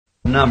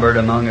numbered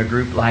among a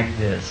group like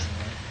this.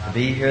 To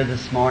be here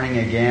this morning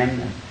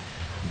again,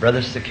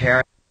 Brother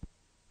Sakari,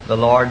 the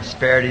Lord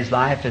spared his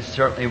life. It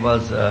certainly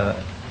was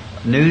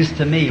news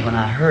to me when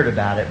I heard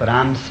about it, but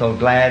I'm so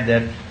glad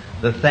that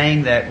the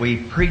thing that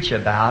we preach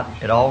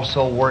about, it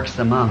also works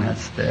among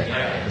us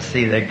to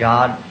see that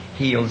God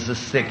heals the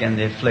sick and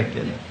the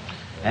afflicted.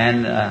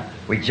 And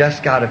we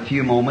just got a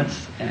few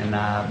moments and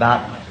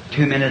about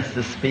 2 minutes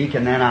to speak,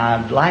 and then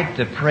I'd like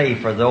to pray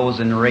for those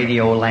in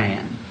radio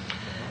land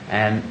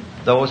and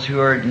those who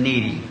are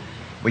needy.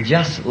 We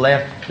just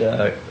left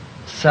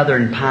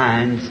Southern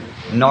Pines,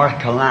 North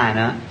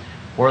Carolina,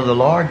 where the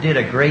Lord did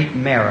a great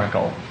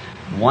miracle.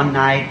 One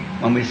night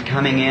when we was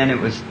coming in, it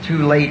was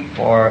too late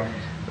for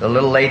the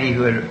little lady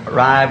who had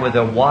arrived with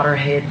a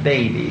waterhead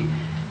baby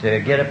to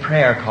get a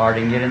prayer card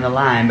and get in the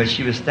line, but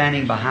she was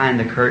standing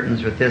behind the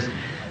curtains with this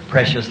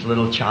precious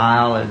little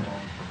child, and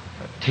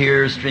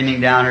tears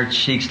streaming down her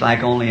cheeks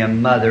like only a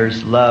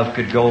mother's love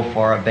could go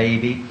for a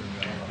baby.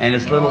 And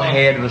its little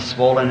head was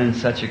swollen in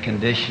such a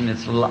condition,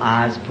 its little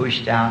eyes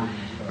pushed out,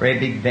 very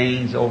big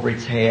veins over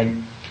its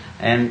head,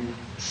 and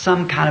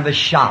some kind of a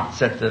shots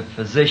that the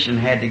physician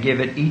had to give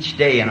it each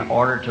day in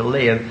order to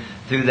live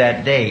through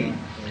that day.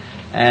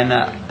 And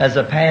as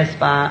I passed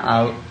by,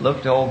 I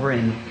looked over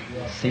and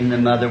seen the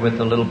mother with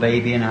the little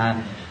baby, and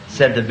I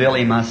said to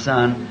Billy, my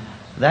son,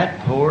 that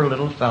poor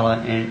little fella,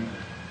 and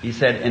he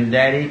said, and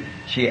Daddy,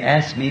 she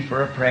asked me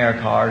for a prayer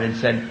card and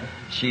said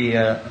she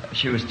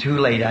was too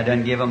late. I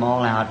done give them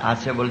all out. I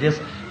said, well,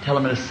 just tell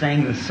them to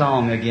sing the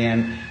song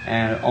again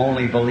and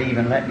only believe,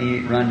 and let me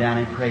run down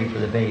and pray for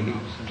the baby.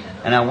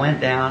 And I went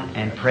down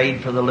and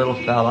prayed for the little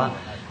fella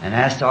and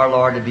asked our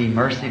Lord to be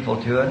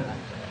merciful to it.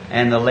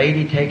 And the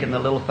lady taking the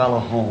little fellow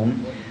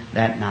home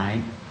that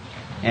night.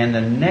 And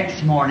the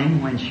next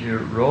morning when she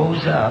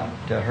rose up,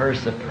 to her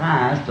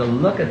surprise, to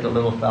look at the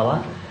little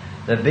fella,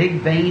 the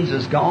big veins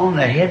was gone,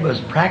 the head was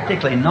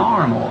practically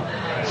normal.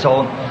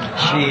 So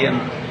she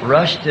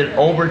rushed it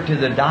over to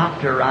the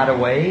doctor right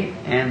away,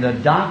 and the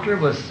doctor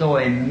was so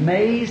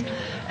amazed,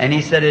 and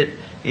he said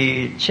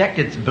he checked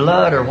its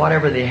blood or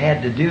whatever they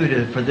had to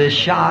do for this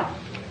shot.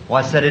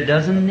 Well, I said it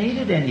doesn't need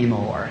it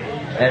anymore.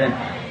 And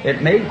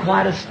it made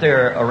quite a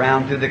stir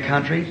around through the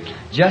country.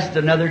 Just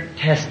another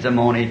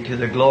testimony to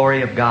the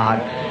glory of God.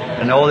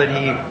 To know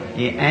that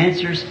He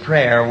answers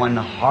prayer when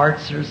the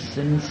hearts are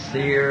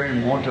sincere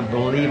and want to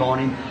believe on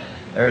Him.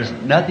 There's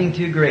nothing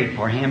too great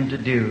for Him to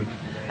do.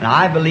 And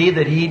I believe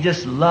that He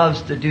just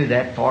loves to do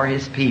that for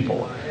His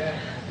people.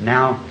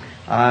 Now,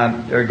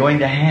 they're going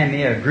to hand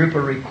me a group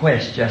of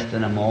requests just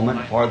in a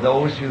moment for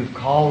those who've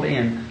called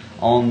in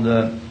on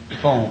the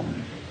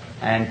phone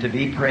and to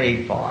be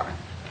prayed for.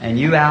 And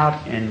you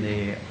out in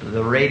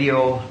the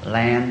radio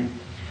land,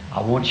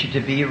 I want you to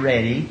be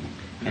ready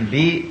and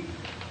be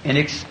in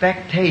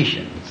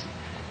expectations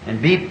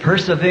and be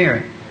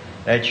persevering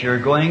that you're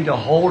going to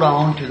hold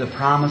on to the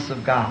promise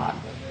of God.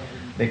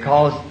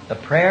 Because the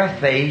prayer of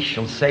faith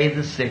shall save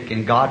the sick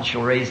and God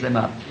shall raise them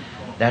up.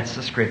 That's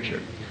the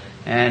Scripture.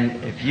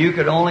 And if you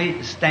could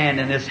only stand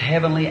in this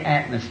heavenly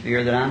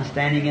atmosphere that I'm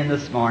standing in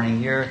this morning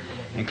here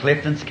in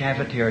Clifton's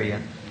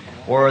cafeteria,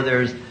 where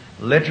there's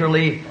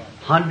literally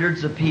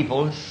hundreds of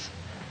people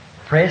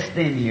pressed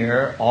in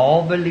here,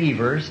 all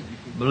believers,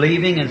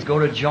 believing and go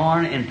to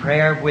join in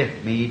prayer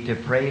with me to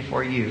pray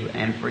for you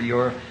and for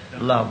your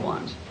loved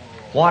ones.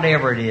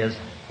 Whatever it is,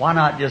 why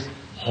not just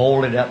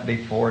hold it up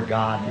before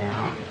God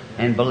now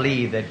and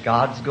believe that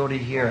God's going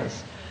to hear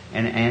us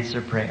and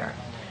answer prayer.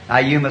 Now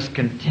you must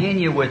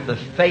continue with the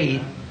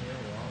faith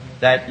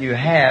that you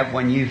have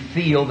when you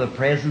feel the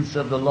presence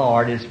of the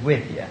Lord is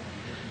with you.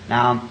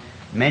 Now,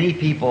 many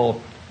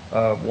people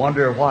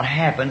wonder what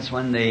happens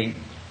when they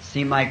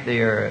seem like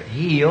they're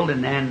healed,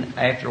 and then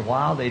after a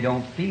while they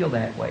don't feel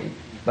that way.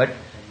 But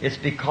it's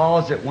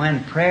because that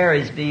when prayer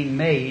is being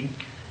made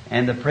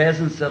and the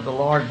presence of the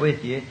Lord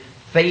with you,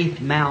 faith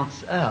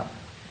mounts up.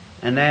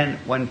 And then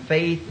when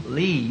faith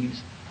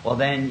leaves, well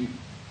then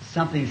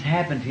something's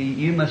happened to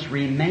you. You must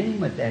remain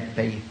with that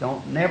faith.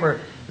 Don't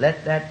never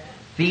let that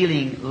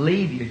feeling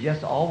leave you.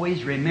 Just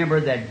always remember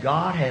that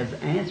God has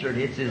answered.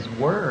 It's His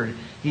Word.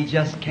 He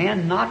just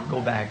cannot go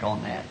back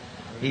on that.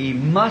 He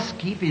must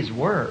keep His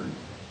Word.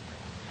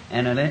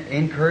 And an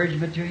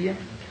encouragement to you,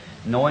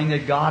 knowing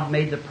that God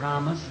made the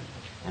promise.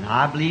 And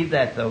I believe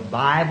that the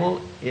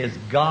Bible is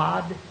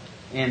God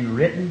in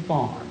written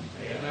form.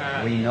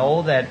 Amen. We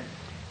know that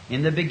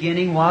in the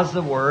beginning was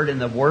the Word, and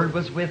the Word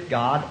was with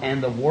God,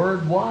 and the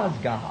Word was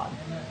God.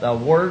 The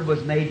Word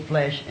was made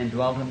flesh and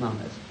dwelt among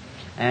us.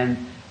 And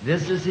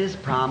this is His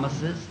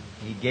promises.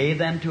 He gave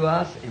them to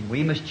us, and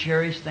we must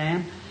cherish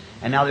them.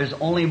 And now there's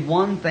only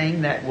one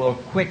thing that will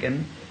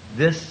quicken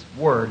this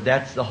Word.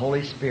 That's the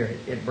Holy Spirit.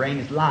 It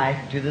brings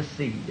life to the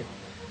seed.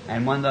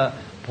 And when the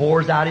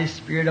pours out His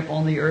Spirit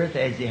upon the earth,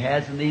 as He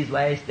has in these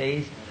last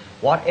days,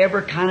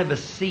 whatever kind of a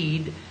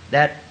seed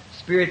that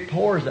Spirit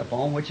pours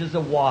upon, which is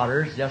the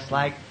waters, just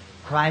like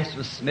Christ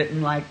was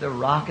smitten like the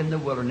rock in the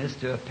wilderness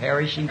to a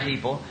perishing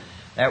people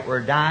that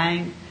were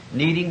dying,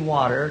 needing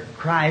water.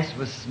 Christ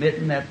was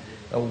smitten that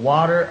the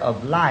water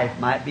of life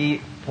might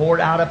be poured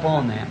out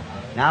upon them.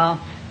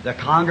 Now, the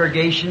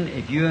congregation,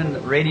 if you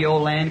in Radio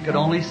Land could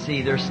only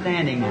see, they're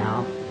standing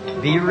now.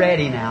 Be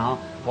ready now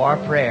for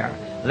prayer.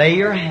 Lay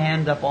your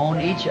hand upon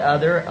each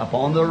other,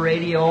 upon the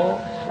radio,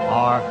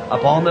 or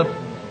upon the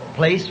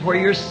place where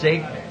you're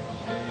sick,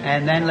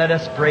 and then let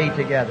us pray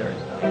together.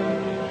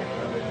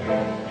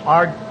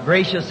 Our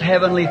gracious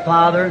Heavenly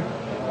Father,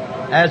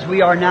 as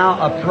we are now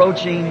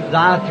approaching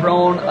Thy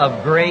throne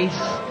of grace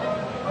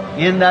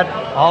in that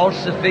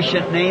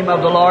all-sufficient name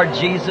of the Lord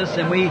Jesus,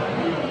 and we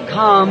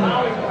come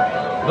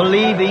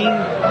believing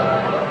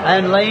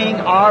and laying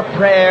our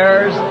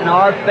prayers and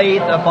our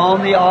faith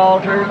upon the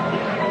altar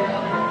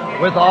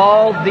with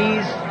all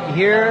these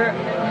here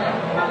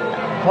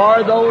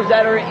for those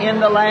that are in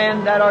the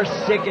land that are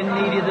sick and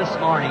needy this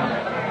morning.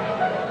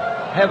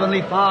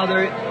 Heavenly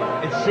Father,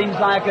 it seems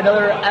like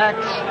another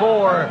Acts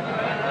 4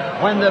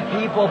 when the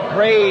people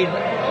prayed,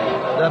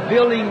 the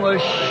building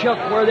was shook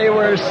where they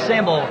were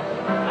assembled,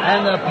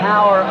 and the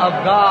power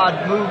of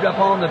God moved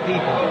upon the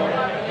people.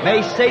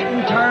 May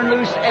Satan turn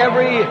loose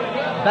every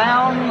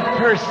bound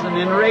person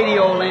in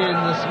Radio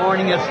Land this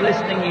morning that's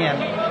listening in.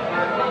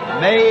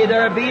 May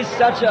there be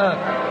such a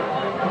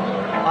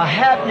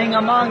happening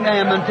among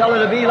them until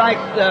it'll be like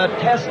the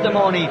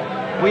testimony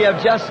we have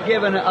just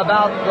given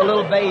about the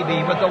little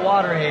baby with the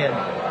waterhead.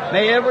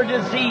 May every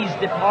disease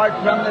depart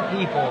from the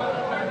people.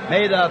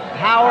 May the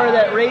power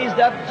that raised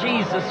up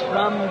Jesus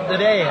from the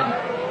dead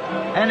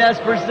and has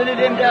presented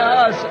Him to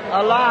us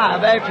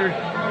alive after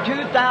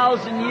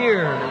 2,000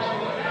 years,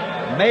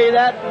 may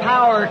that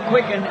power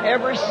quicken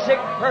every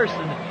sick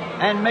person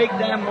and make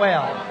them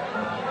well.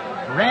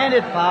 Grant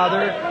it,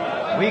 Father.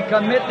 We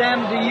commit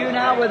them to You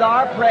now with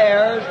our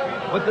prayers,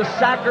 with the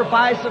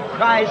sacrifice of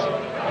Christ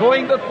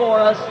going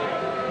before us,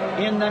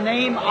 in the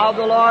name of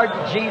the Lord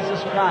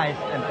Jesus Christ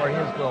and for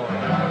His glory.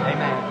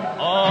 Amen.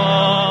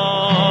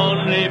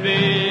 Only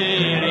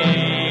believe.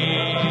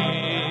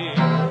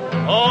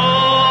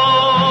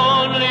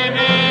 Only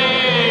believe.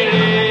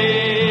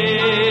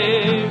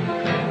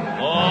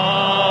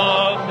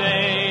 All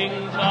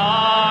things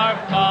are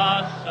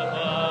possible.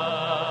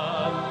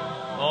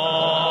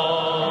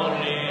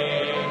 Only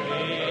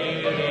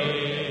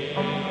believe.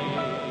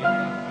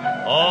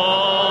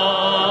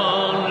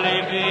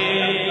 Only believe.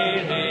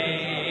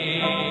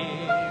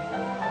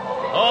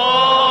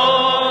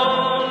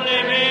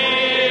 Only believe.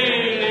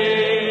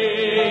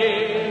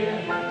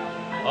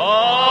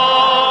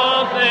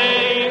 All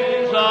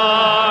things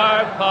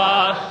are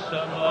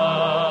possible.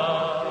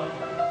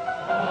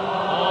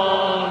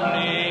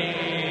 Only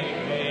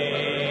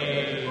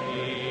believe.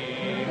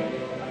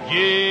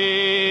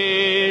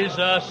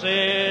 Jesus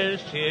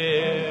is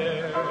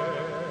here.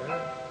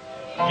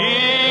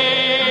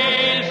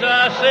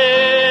 Jesus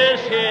is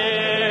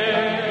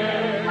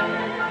here.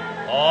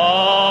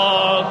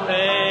 All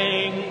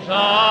things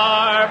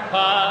are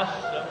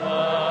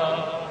possible.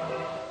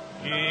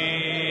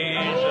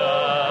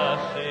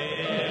 Jesus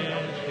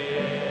is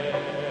here.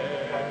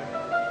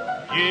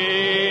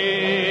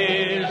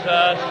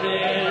 Jesus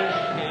is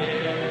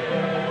here.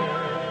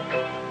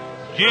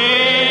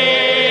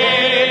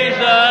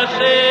 Jesus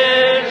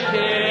is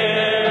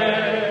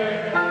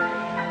here.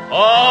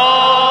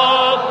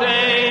 All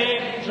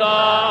things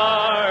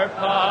are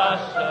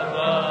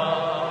possible.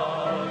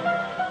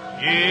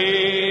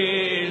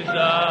 Jesus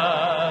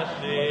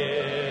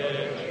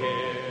is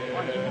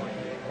here.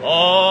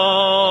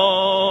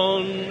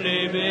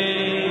 Only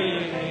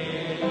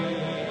believe.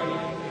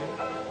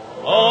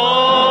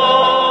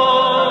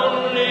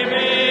 Only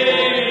believe.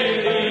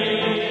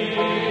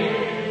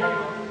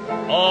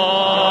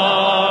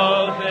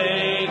 All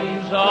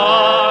things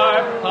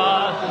are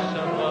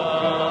possible.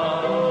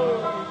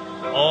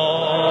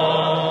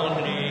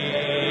 Only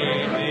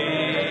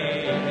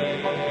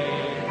believe.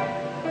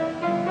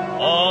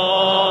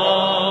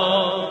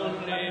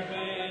 Only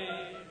believe.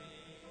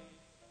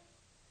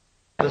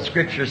 The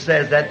Scripture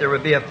says that there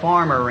would be a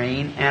former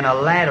rain and a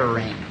latter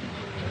rain.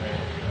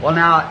 Well,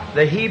 now,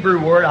 the Hebrew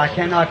word, I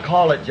cannot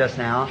call it just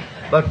now,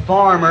 but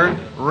former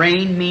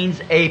rain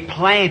means a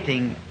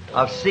planting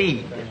of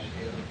seed.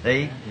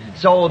 See?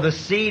 So the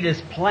seed is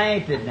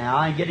planted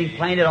now and getting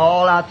planted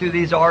all out through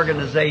these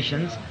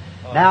organizations.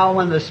 Now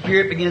when the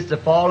Spirit begins to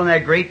fall in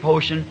that great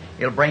potion,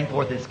 it'll bring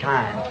forth its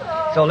kind.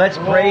 So let's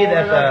pray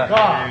that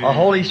the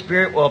Holy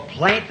Spirit will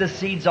plant the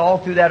seeds all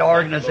through that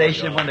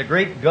organization. When the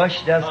great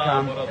gush does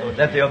come,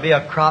 that there'll be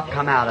a crop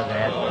come out of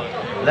that.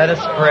 Let us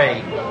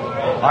pray.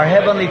 Our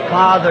Heavenly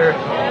Father,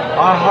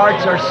 our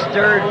hearts are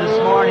stirred this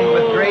morning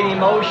with great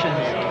emotions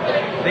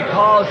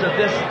because of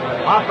this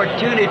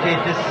opportunity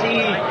to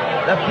see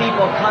the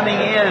people coming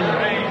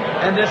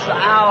in this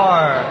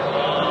hour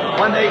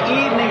when the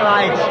evening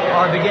lights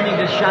are beginning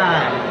to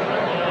shine.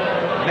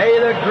 May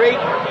the great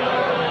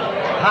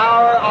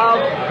power of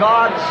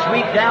God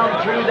sweep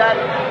down through that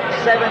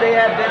Seventh-day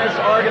Adventist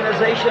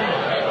organization,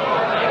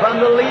 from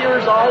the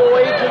leaders all the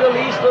way to the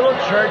least little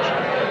church.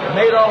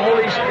 May the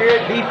Holy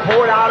Spirit be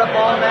poured out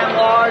upon them,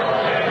 Lord.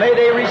 May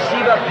they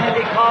receive a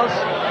Pentecost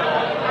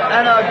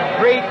and a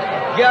great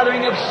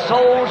gathering of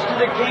souls to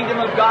the kingdom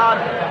of God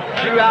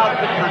throughout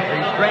the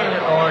countries. Grant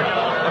it, Lord,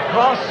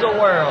 across the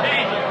world.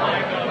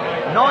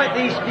 Anoint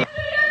these people.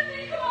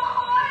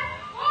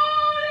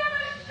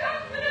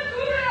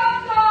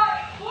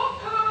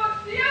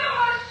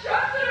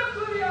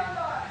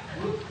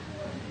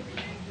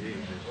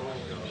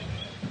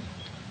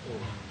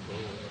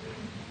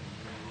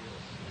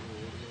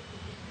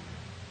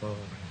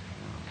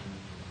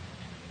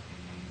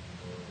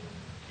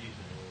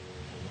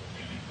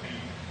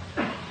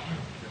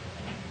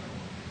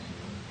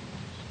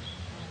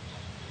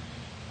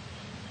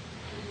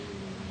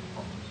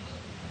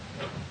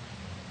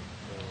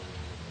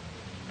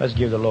 Let's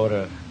give the Lord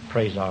a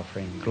praise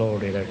offering.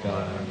 Glory to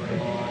God.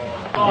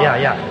 Yeah,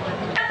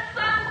 yeah.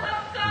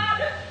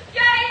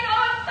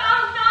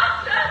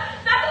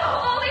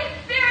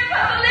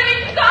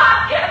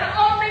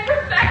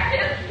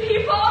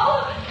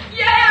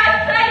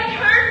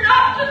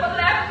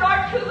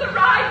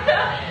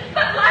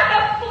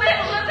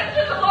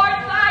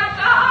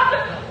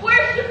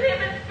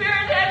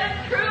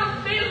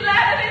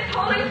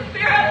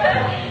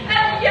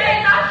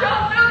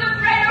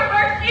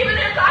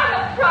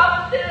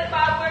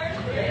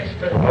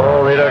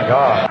 Glory to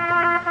God.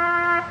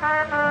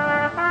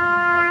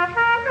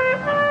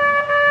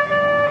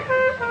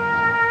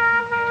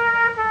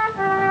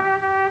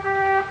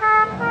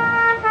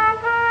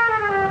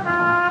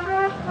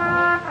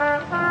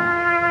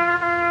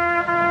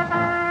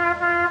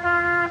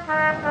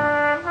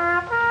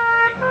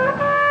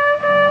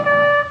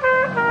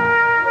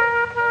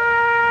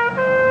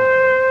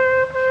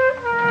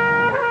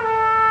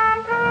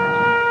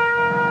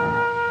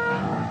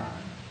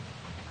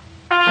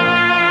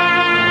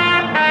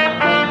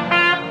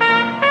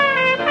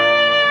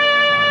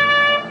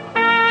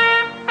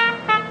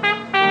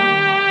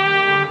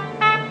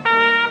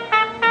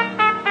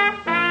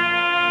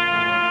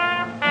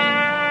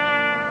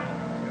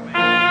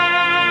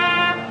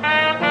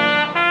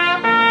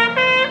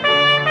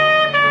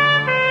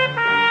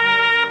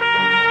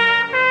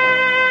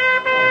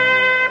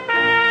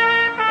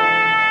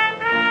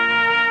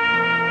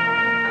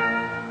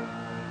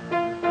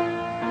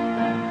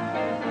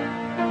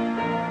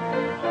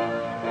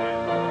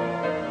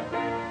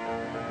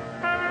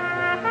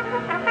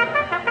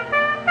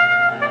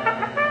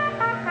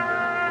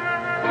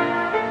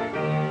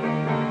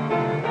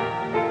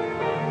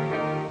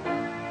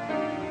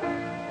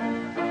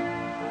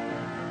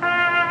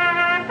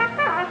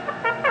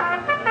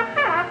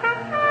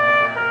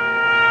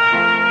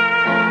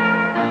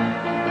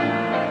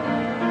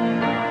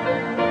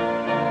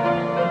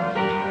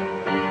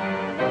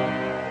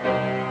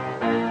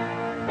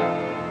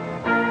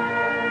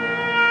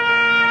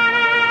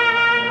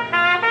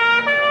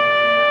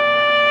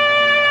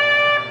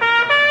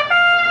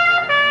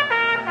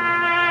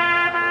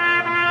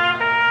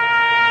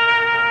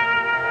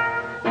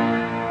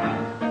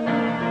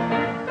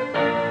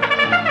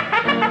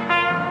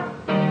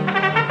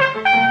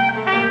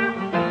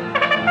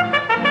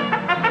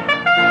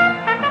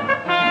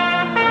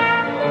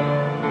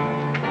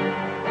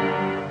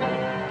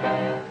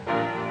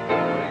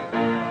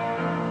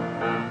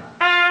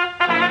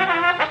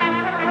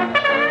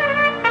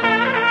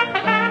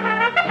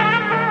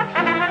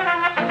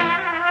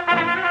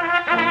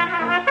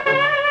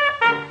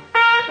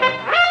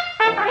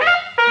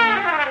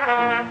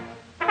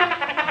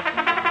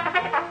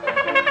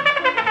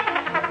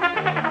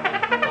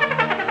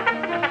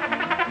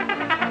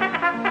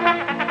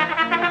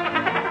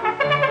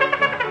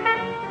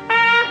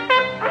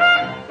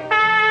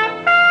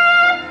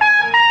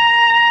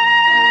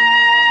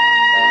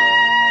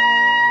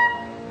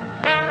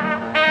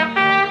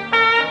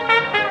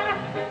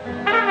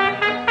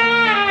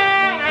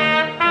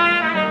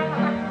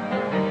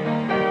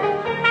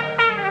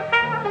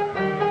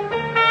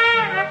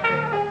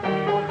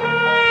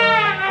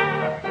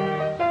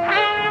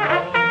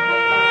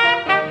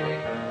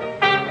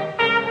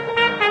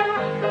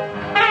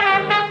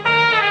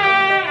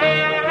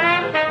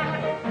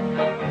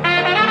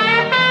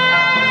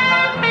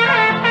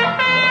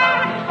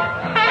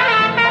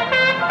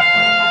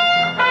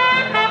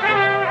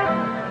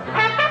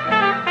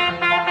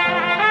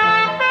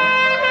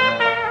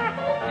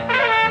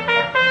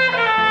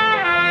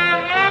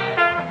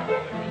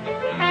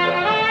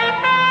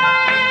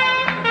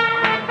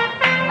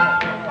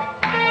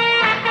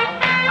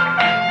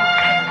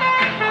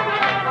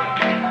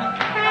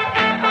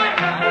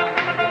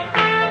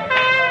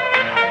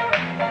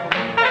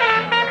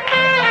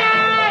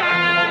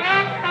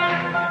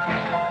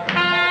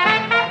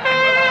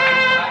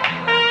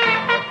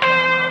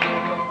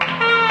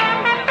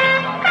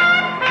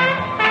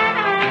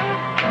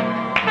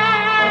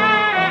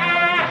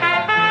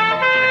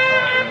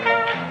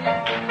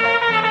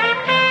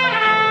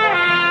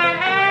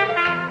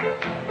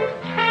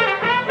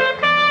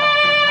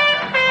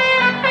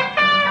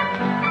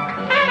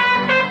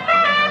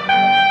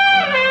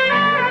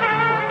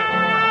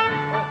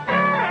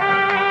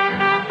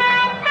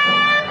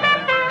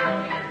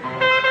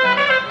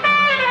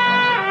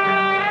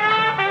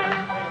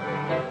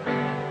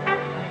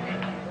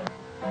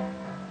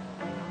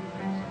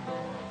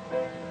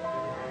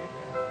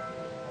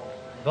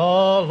 the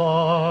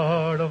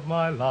Lord of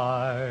my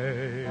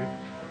life.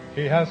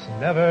 He has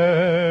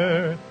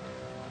never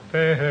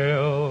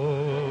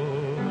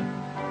failed.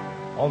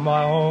 On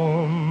my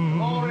own,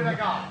 Glory to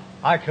God.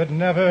 I could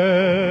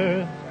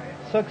never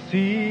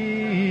succeed.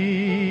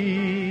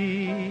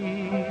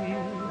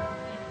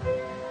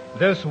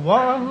 There's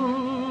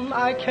one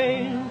I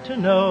came to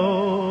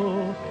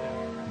know.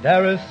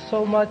 There is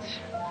so much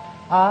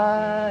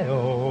I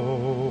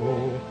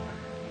owe,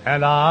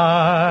 and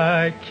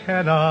I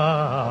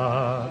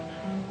cannot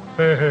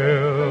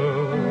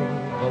fail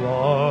the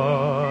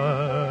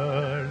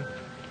Lord.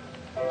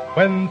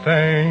 When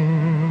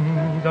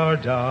things are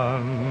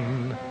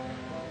done,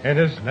 in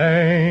His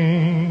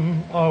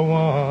name are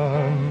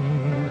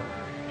won.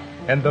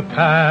 In the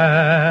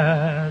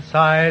past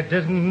I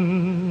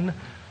didn't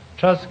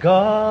trust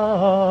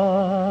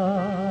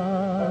God.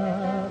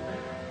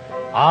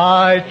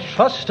 I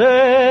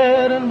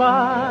trusted in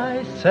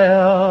myself,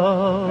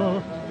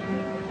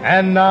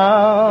 and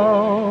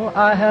now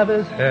I have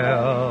His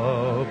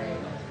help,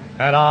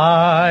 and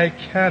I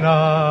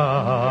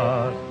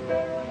cannot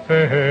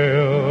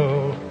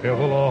fail the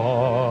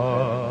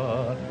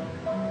Lord.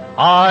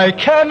 I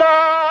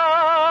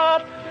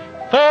cannot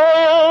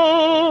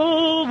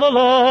fail the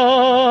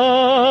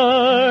Lord.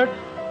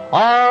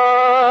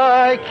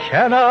 I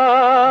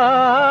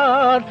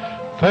cannot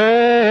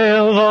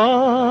fail the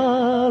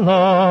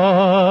Lord.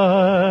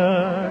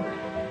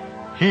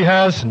 He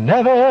has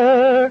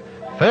never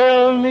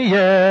failed me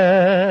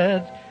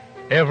yet.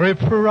 Every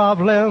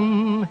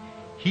problem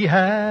He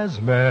has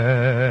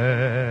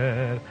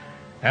met,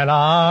 and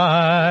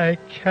I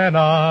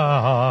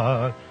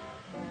cannot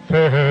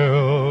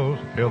fail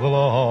the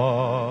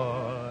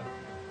Lord.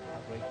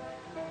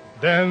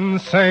 Then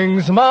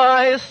sings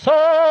my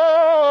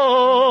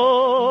soul,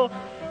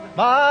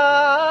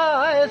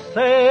 my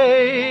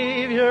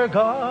Savior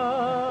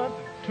God,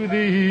 to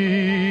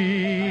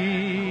Thee.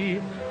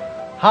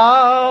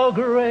 How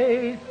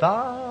great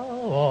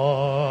Thou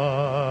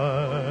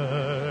art!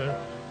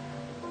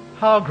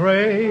 How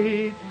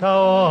great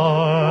Thou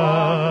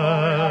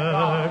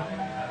art!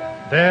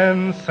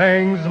 Then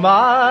sings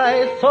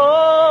my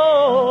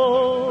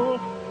soul,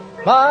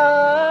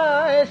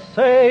 my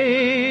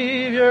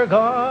Savior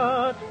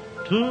God,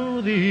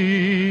 to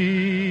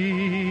Thee.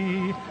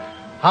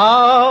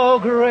 How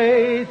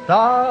great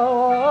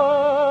Thou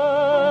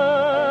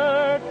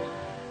art!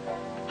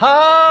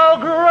 How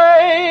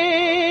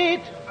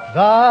great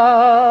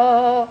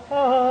Thou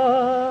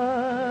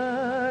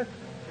art!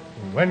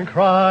 When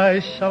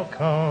Christ shall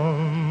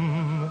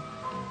come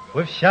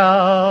with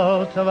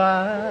shouts of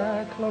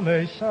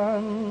acclamation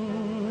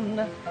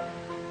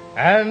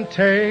and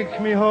take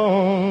me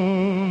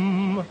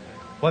home,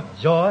 what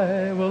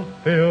joy will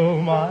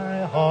fill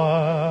my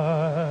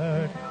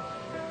heart.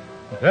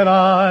 Then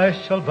I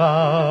shall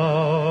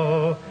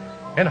bow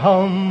in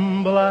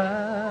humble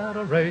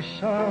adoration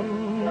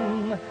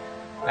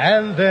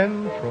and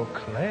then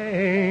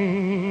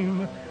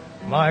proclaim,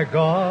 my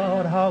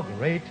God, how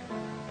great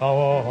Thou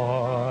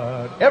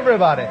art.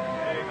 Everybody.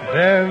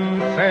 Then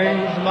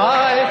sings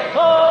my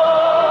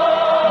soul,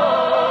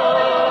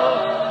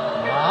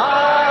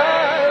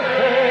 my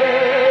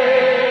Savior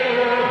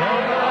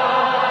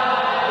God,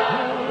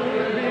 to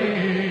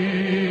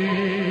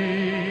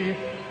Thee.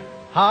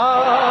 How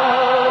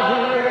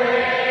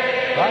great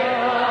Thou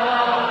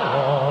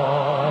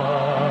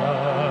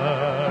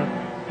art!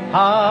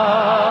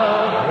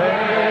 How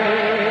great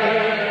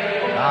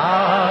Thou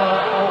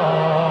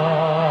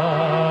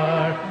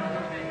art!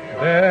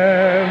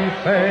 Then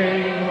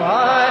sing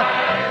my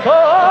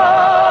soul,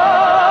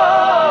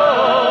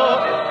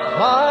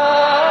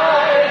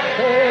 my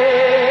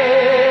Savior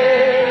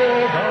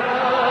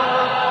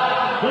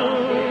God, to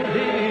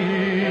Thee.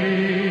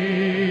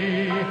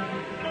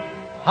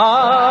 How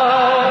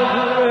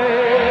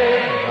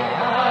great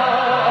Thou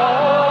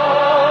art!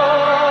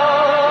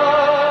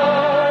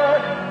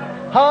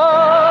 How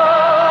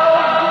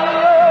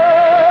great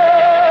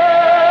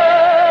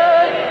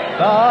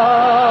Thou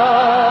art!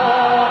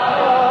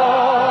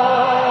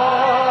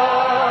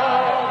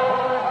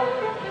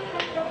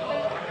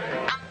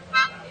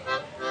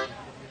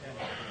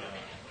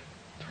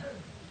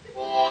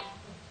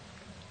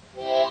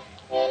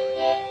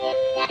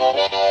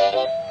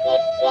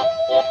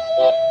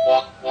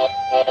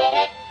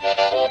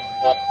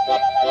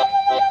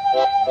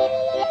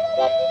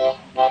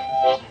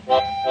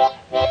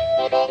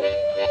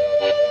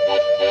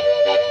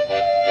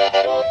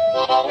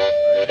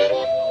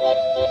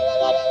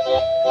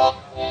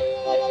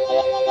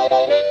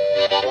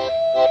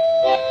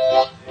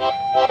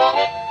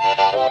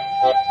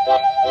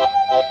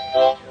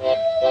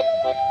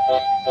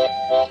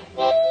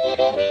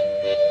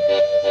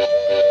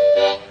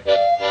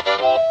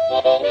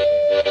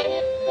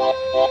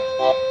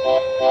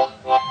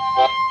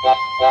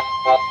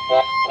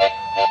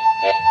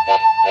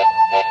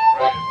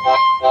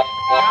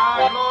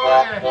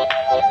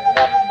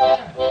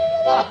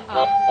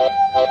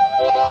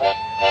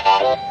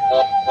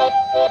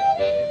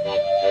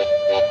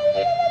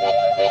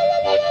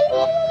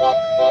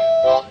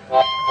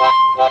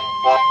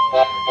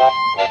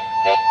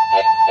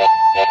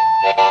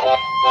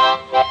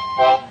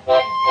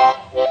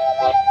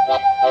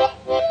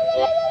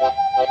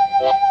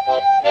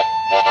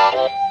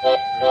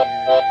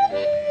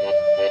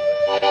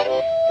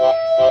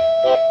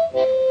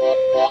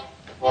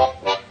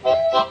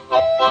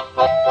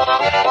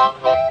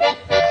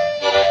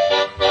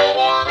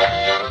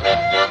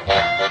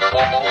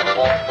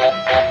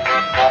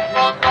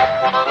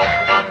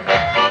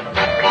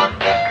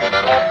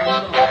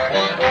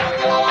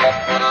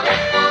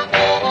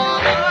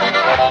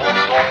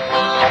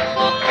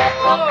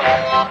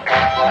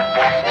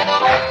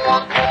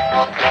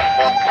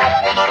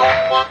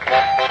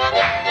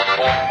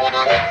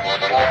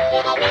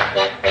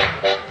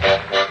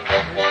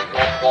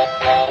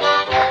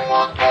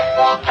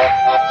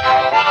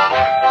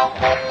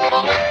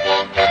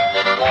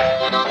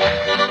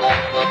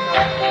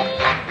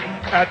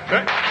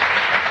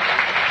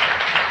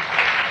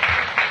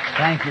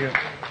 Thank you.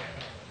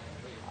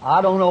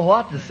 I don't know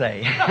what to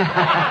say.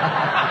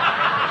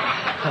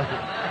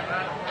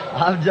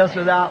 I'm just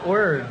without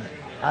words.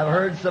 I've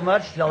heard so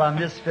much till I'm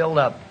just filled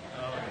up.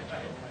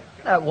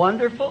 Isn't that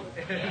wonderful?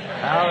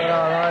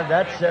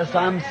 That's just,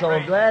 I'm so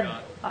glad.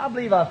 I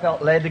believe I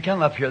felt led to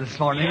come up here this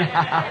morning.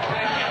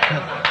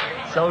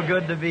 So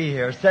good to be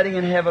here, sitting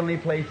in heavenly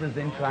places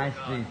in Christ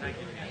Jesus.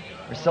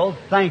 We're so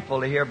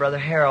thankful to hear Brother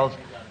Harold's.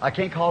 I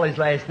can't call his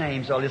last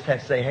name, so I'll just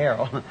have to say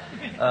Harold.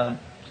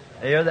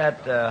 Hear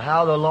that,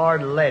 how the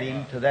Lord led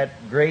him to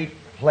that great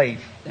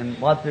place and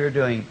what they're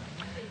doing.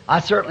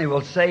 I certainly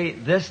will say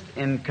this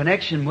in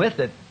connection with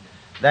it,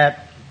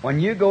 that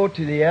when you go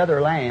to the other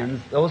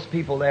lands, those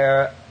people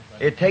there,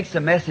 it takes a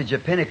message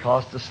of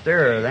Pentecost to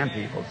stir them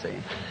people, see.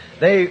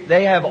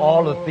 They have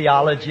all the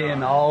theology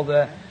and all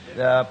the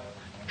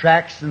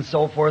tracts and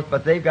so forth,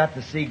 but they've got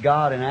to see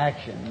God in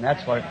action, and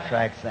that's what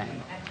attracts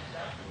them.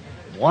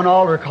 One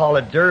altar called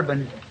at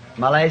Durban,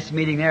 my last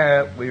meeting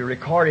there, we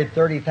recorded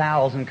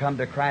 30,000 come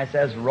to Christ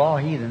as raw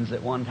heathens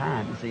at one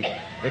time, you see,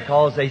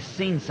 because they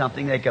seen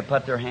something they could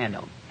put their hand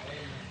on.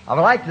 I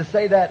would like to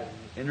say that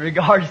in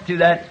regards to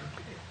that,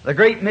 the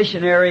great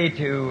missionary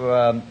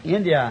to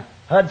India,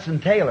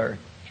 Hudson Taylor,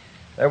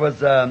 there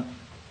was a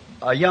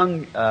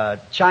young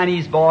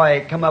Chinese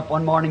boy come up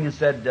one morning and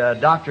said,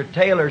 Dr.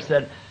 Taylor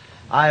said,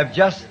 I have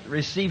just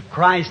received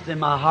Christ in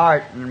my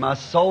heart and my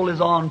soul is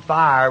on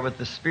fire with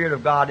the Spirit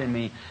of God in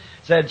me.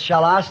 Said,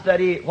 shall I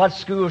study, what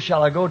school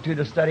shall I go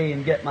to study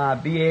and get my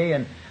BA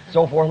and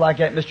so forth like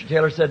that? Mr.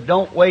 Taylor said,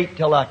 don't wait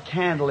till a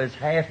candle is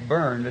half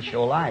burned to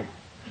show light.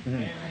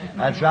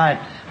 That's right.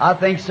 I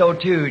think so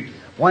too.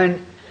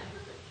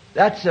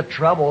 That's the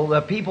trouble.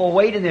 The people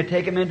wait and they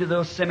take them into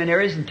those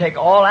seminaries and take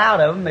all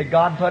out of them that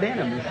God put in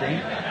them, you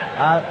see.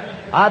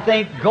 I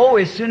think go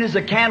as soon as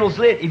the candle's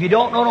lit. If you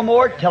don't know no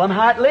more, tell them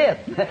how it lit.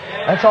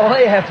 That's all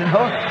they have to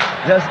know.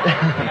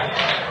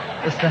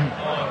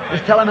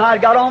 Just tell them how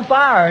it got on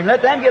fire and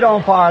let them get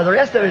on fire. The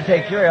rest of it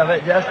take care of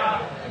it.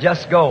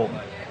 Just go.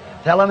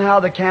 Tell them how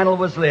the candle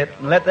was lit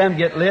and let them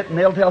get lit and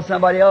they'll tell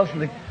somebody else in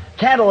the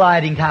candle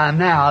lighting time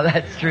now.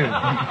 That's true.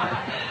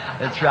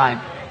 That's right.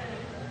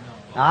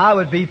 Now, I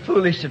would be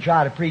foolish to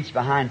try to preach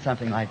behind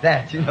something like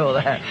that. You know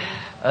that.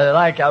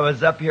 Like I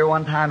was up here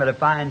one time at a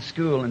fine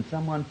school and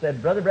someone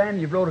said, Brother Branham,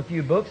 you wrote a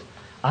few books.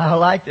 I'd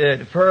like to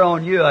defer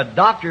on you a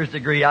doctor's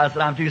degree. I said,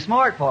 I'm too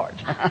smart for it.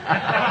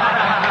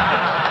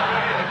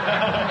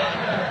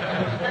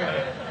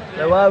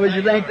 So why would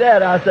you think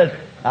that? I said,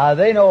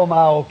 they know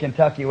my old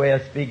Kentucky way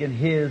of speaking,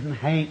 his and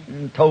hain't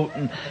and tote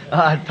and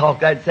I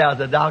talk that sounds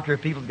a doctor.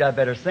 People's got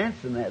better sense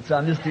than that, so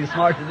I'm just too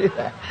smart to do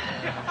that.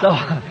 So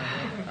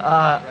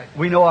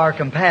we know our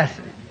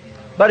capacity.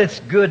 But it's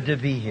good to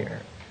be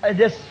here.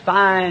 This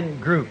fine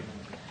group.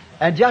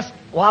 And just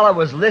while I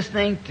was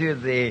listening to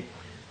the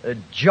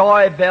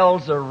joy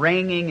bells are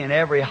ringing in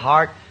every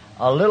heart,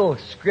 a little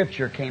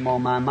scripture came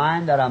on my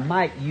mind that I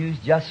might use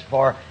just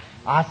for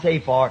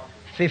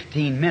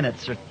 15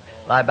 minutes or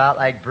about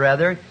like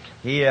brother.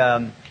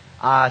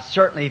 I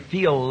certainly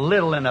feel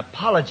little and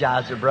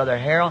apologize to Brother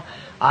Harold.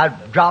 I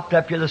dropped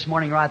up here this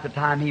morning right at the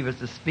time he was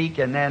to speak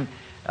and then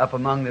up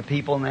among the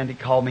people and then he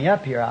called me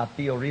up here. I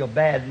feel real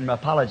bad and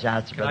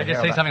apologize to Brother Harold. Can I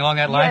just say something along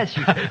that line? Yes,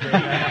 you could.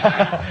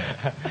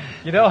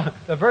 You know,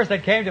 the verse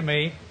that came to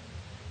me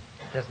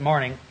this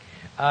morning,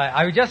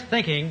 I was just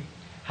thinking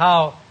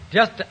how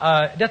just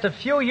a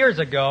few years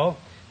ago,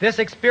 this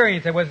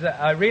experience that was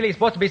really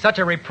supposed to be such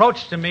a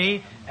reproach to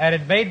me, and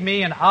it made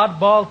me an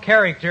oddball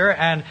character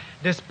and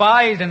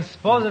despised and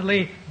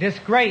supposedly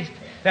disgraced,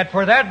 that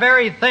for that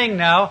very thing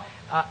now,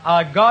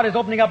 God is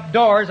opening up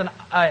doors and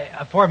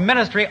for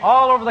ministry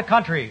all over the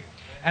country.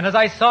 And as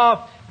I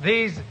saw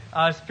these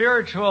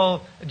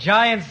spiritual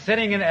giants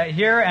sitting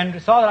here and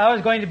saw that I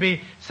was going to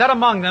be set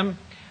among them,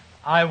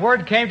 a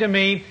word came to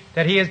me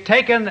that He has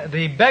taken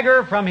the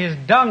beggar from his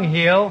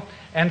dunghill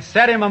and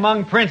set him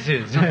among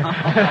princes.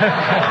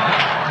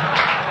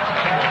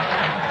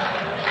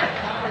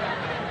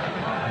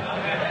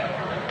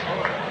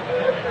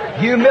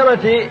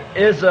 Humility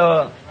is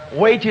a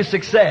way to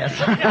success.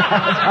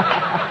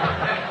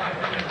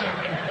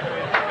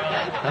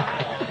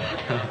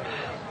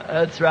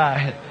 That's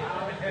right.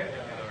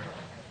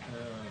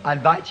 I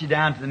invite you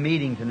down to the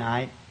meeting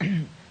tonight,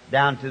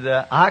 down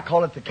to I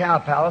call it the Cow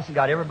Palace, and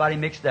got everybody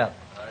mixed up.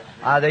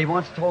 They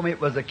once told me it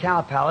was a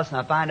cow palace, and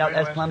I find out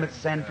that's plumb at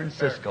San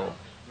Francisco.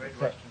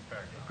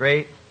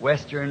 Great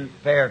Western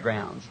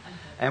Fairgrounds.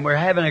 And we're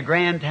having a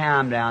grand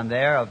time down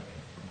there. A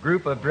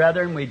group of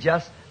brethren. We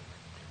just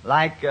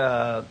like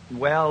a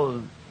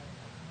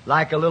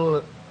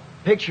little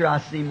picture I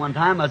seen one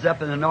time. I was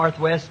up in the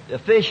Northwest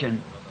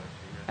fishing,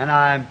 and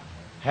I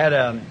had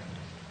a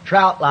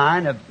trout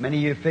line of many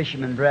of you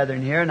fishermen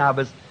brethren here, and I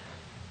was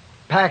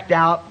packed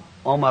out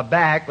on my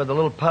back with a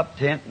little pup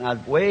tent, and I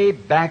was way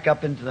back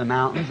up into the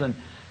mountains, and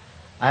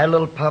I had a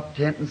little pup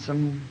tent and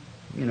some,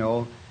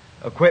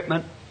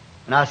 equipment,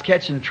 and I was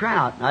catching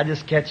trout, and I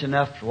just catch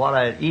enough for what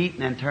I'd eat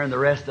and then turn the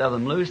rest of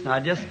them loose, and I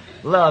just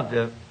loved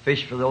to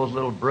fish for those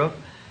little brook.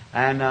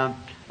 And I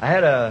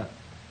had a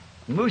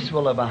moose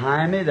willow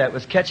behind me that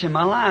was catching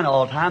my line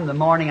all the time. The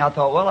morning I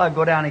thought, well, I'd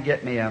go down and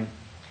get me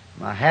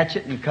my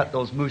hatchet and cut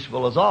those moose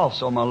willows off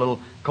so my little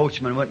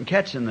coachman wouldn't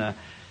catch in the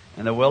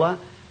willow.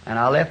 And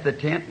I left the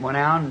tent, went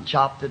out and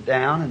chopped it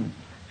down and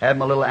had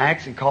my little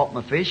axe and caught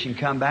my fish and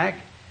come back.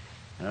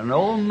 And an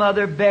old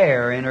mother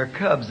bear and her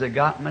cubs had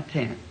got in my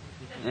tent.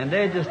 And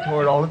they just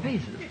tore it all to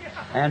pieces.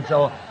 And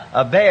so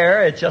a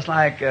bear, it's just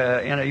like,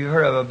 you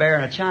heard of a bear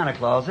in a china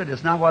closet.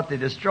 It's not what they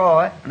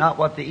destroy, not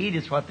what they eat,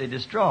 it's what they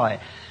destroy.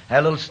 Had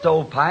a little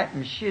stovepipe,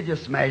 and she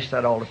just smashed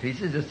that all to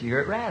pieces just to hear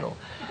it rattle.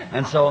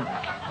 And so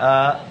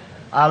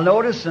I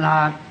noticed, and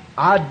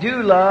I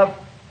do love,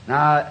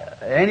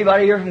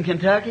 anybody here from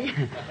Kentucky?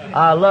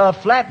 I love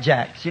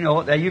flapjacks.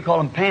 You call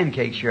them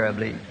pancakes here, I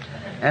believe.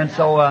 And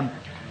so, and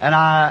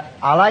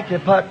I like to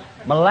put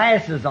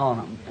molasses on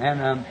them.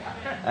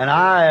 And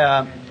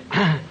I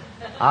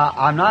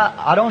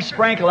don't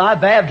sprinkle, I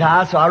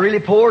baptize, so I really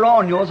pour it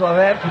on you, so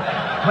I have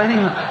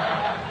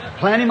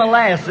plenty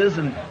molasses.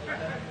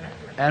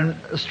 And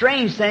a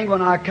strange thing,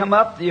 when I come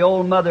up, the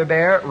old mother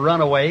bear run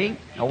away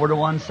over to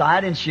one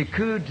side, and she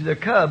cooed to the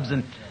cubs,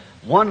 and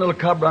one little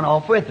cub run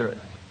off with her.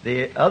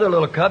 The other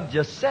little cub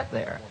just sat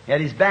there. He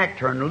had his back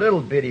turned,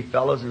 little bitty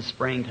fellows in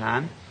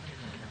springtime.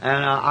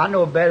 And I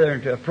know better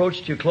than to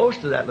approach too close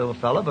to that little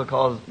fellow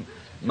because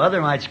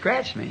mother might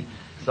scratch me.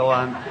 So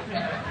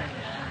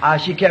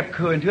she kept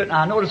cooing to it, and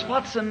I noticed,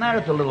 what's the matter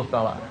with the little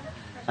fella?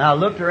 And I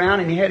looked around,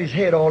 and he had his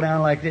head all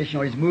down like this.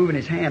 He's moving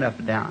his hand up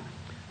and down.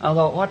 I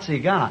thought, what's he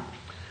got?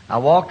 I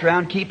walked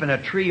around keeping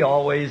a tree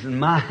always in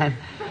mind,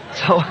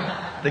 so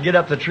to get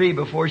up the tree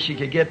before she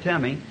could get to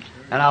me.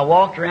 And I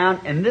walked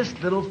around, and this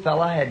little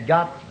fella had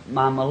got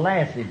my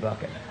molasses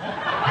bucket.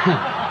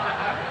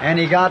 And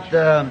he got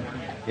the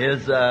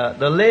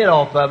lid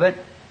off of it,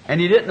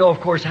 and he didn't know, of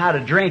course, how to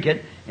drink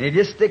it. And he'd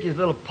just stick his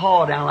little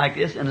paw down like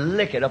this and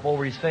lick it up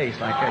over his face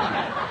like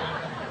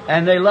that.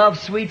 And they love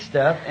sweet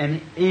stuff,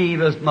 and he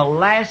was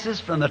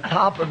molasses from the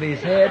top of his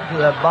head to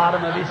the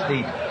bottom of his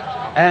feet.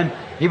 And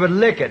he would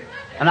lick it.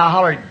 And I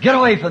hollered, get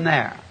away from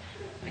there.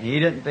 And he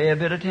didn't pay a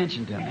bit of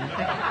attention to me.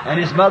 And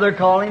his mother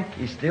called him.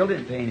 He still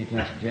didn't pay any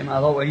attention to him. I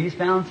thought, well, he's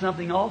found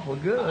something awful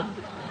good.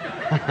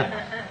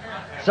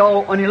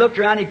 So when he looked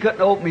around, he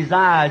couldn't open his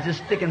eyes,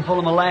 just sticking full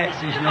of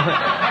molasses,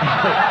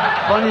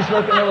 Funniest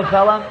looking little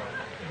fella.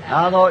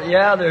 I thought,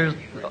 yeah, there's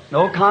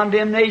no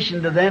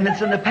condemnation to them.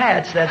 It's in the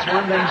patch. That's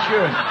one thing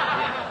sure.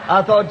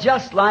 I thought,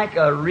 just like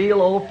a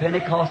real old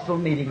Pentecostal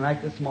meeting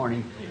like this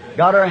morning.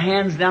 Got our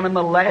hands down in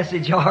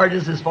molasses jar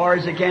just as far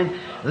as they can,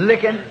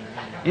 licking.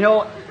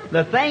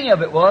 The thing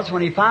of it was,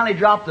 when he finally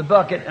dropped the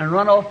bucket and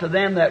run off to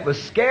them that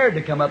was scared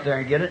to come up there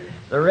and get it,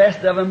 the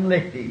rest of them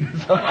licked him.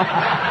 So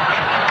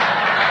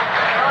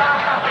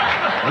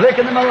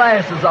licking the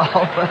molasses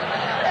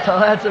off. So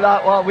that's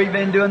about what we've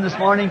been doing this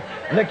morning,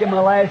 licking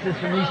molasses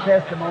from these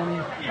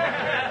testimonies.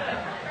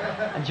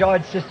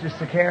 Enjoyed Sister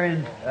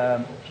Sakarian's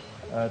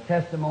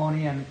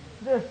testimony, and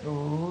this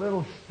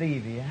little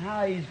Stevie,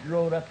 how he's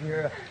growed up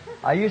here.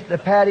 I used to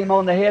pat him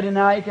on the head, and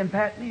now he can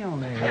pat me on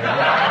the head.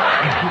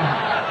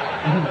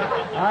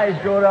 How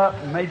he's grown up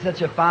and made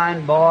such a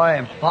fine boy,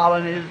 and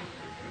following his.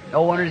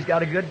 No wonder he's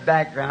got a good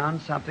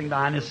background, something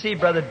behind us. See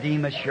Brother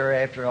Demas, sure,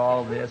 after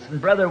all this,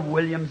 and Brother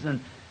Williams, and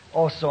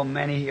so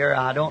many here.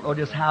 I don't know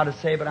just how to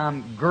say, but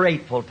I'm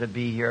grateful to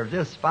be here.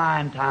 This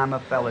fine time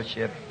of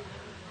fellowship.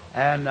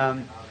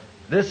 And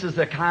this is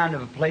the kind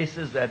of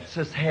places that's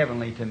just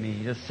heavenly to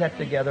me, to sit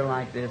together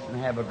like this and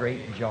have a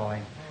great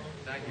joy.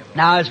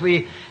 Now, as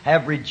we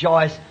have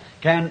rejoiced,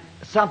 can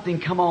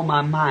something come on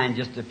my mind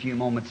just a few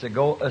moments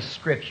ago, a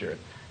scripture.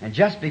 And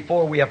just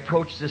before we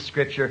approach this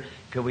scripture,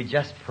 could we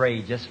just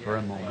pray just for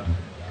a moment?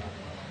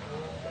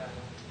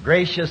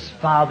 Gracious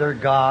Father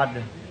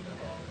God,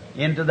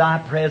 into Thy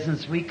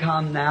presence we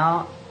come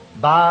now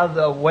by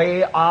the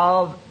way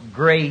of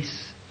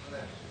grace,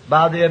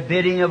 by the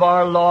bidding of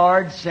our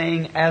Lord,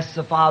 saying, ask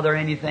the Father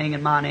anything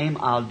in my name,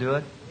 I'll do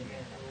it.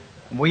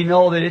 We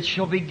know that it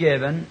shall be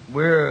given.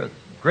 We're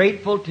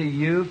grateful to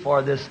You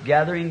for this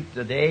gathering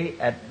today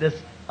at this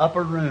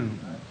upper room.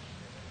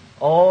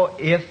 Oh,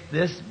 if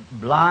this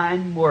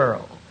blind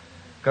world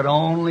could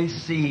only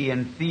see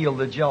and feel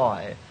the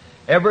joy.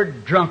 Every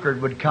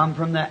drunkard would come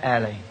from the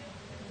alley.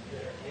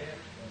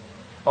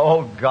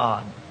 Oh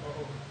God,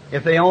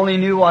 if they only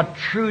knew what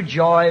true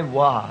joy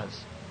was.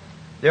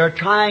 They're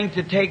trying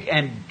to take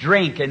and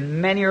drink,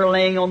 and many are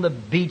laying on the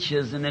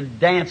beaches and in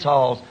dance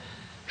halls,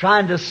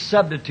 trying to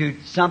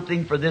substitute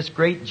something for this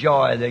great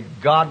joy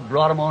that God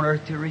brought them on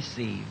earth to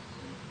receive.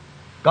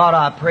 God,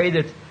 I pray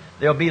that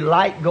there'll be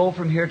light go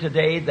from here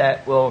today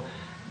that will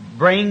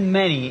bring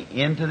many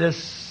into this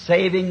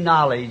saving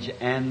knowledge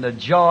and the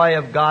joy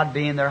of God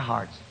be in their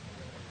hearts.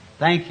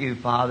 Thank you,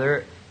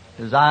 Father.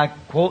 As I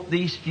quote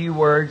these few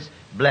words,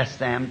 bless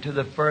them to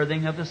the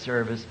furthering of the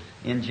service.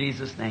 In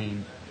Jesus'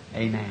 name,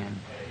 amen.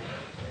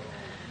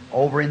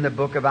 Over in the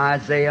book of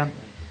Isaiah,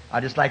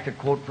 I'd just like to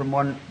quote from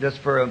one just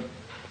for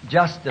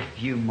just a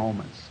few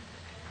moments.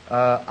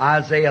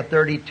 Isaiah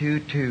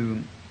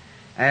 32:2.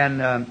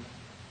 And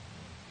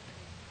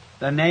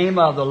the name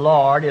of the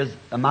Lord is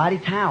a mighty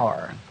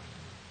tower.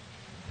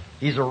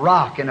 He's a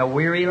rock in a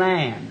weary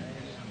land,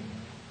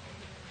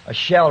 a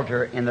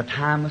shelter in the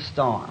time of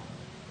storm.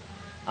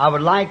 I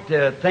would like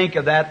to think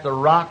of that, the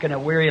rock in a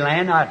weary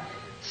land.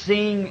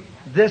 Seeing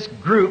this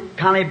group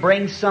kind of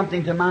brings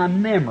something to my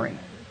memory.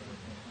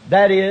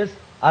 That is,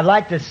 I'd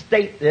like to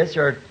state this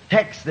or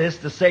text this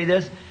to say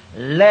this,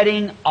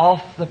 letting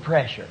off the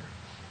pressure.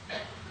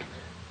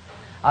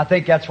 I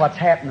think that's what's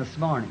happened this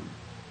morning.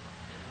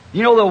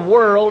 You know, the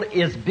world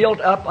is built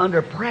up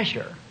under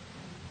pressure.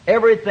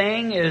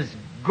 Everything is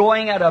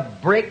going at a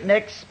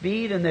breakneck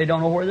speed and they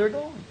don't know where they're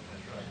going.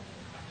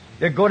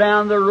 They go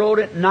down the road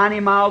at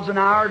 90 miles an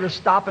hour to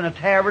stop in a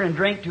tavern and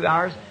drink 2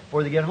 hours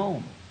before they get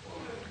home.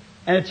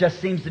 And it just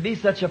seems to be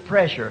such a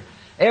pressure.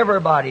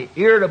 Everybody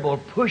irritable,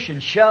 pushing,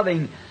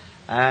 shoving,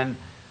 and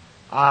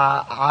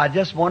I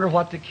just wonder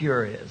what the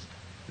cure is.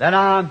 Then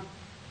I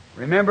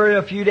remember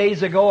a few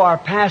days ago, our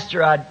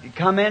pastor, I'd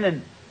come in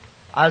and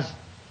I was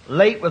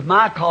late with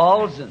my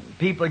calls and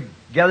people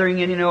gathering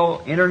in,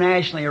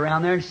 internationally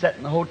around there and sitting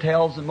in the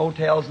hotels and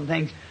motels and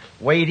things,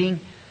 waiting.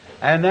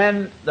 And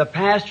then the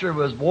pastor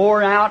was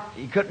worn out.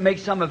 He couldn't make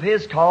some of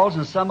his calls,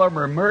 and some of them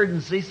were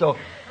emergency, so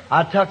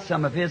I took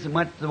some of his and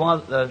went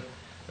to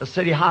the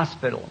city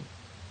hospital.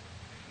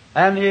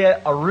 And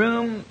a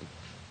room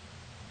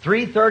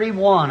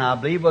 331, I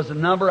believe, was the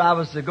number. I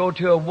was to go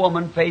to a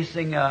woman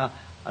facing an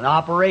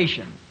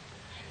operation.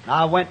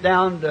 I went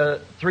down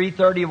to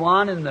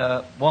 331 and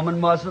the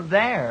woman wasn't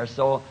there.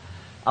 So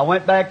I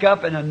went back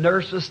up and a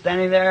nurse was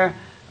standing there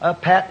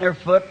patting her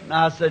foot. And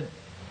I said,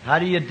 "How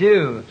do you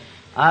do?"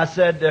 I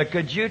said,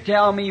 "Could you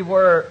tell me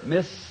where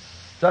Miss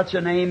such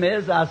a name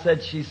is?" I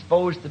said, "She's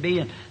supposed to be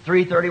in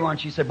 331.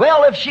 She said,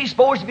 "Well, if she's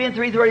supposed to be in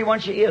 331,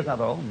 she is." I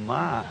thought, "Oh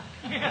my."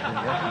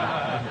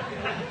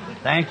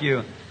 Thank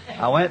you.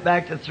 I went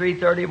back to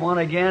 331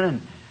 again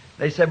and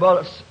they said,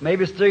 "Well,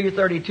 maybe it's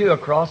 332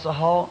 across the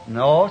hall."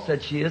 "No,"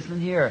 said, "she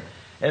isn't here.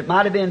 It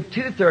might have been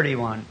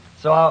 231.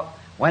 So I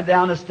went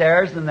down the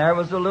stairs and there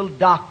was a little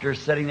doctor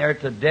sitting there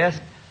at the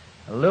desk.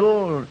 A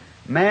little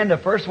man, the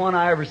first one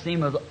I ever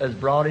seen was as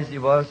broad as he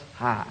was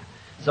high.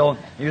 So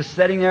he was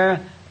sitting there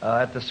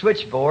at the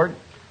switchboard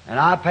and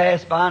I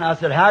passed by and I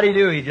said, "How do you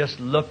do?" He just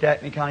looked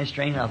at me kind of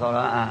strange. I thought,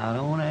 I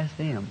don't want to ask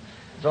him.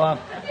 So I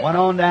went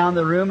on down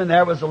the room and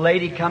there was a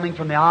lady coming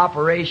from the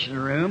operation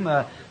room,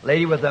 a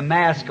lady with a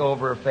mask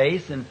over her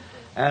face and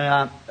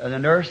the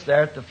nurse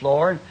there at the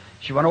floor.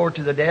 She went over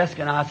to the desk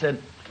and I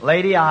said,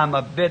 "Lady, I'm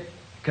a bit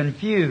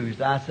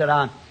confused." I said,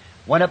 "I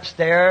went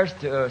upstairs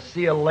to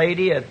see a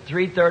lady at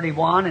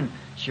 331 and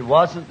she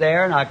wasn't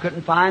there and I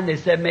couldn't find." They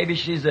said maybe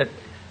she's at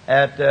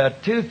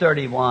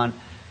 231.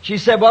 She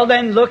said, "Well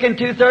then look in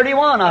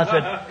 231. I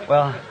said,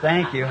 "Well,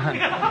 thank you."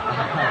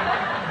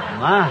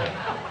 My.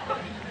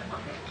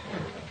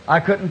 I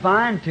couldn't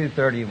find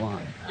 231.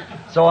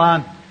 So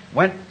I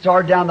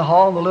started down the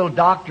hall and the little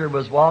doctor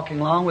was walking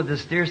along with the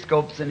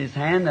stethoscopes in his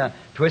hand,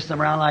 twisting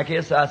them around like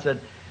this. I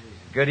said,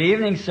 "Good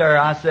evening, sir."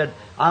 I said,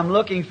 "I'm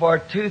looking for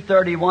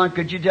 231.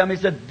 Could you tell me?"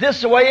 He said,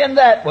 "This way and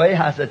that way."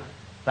 I said,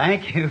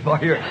 "Thank you for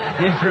your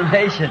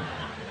information.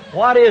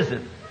 What is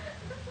it?"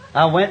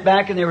 I went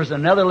back and there was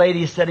another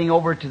lady sitting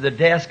over to the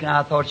desk and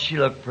I thought she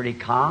looked pretty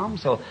calm.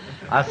 So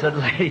I said,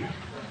 "Lady,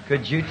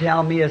 could you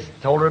tell me?" I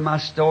told her my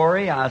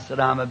story. I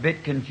said, "I'm a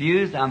bit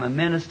confused. I'm a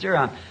minister.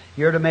 I'm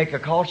here to make a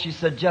call." She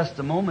said, "Just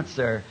a moment,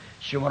 sir."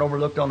 She went over,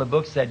 looked on the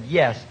book, said,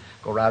 "Yes,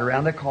 go right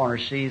around the corner.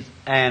 She's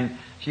in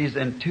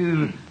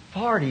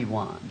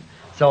 241.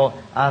 So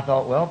I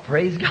thought, well,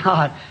 praise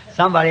God.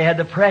 Somebody had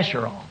the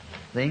pressure off.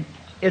 See?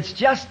 It's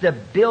just a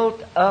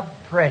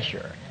built-up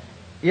pressure.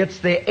 It's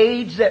the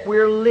age that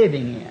we're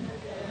living in.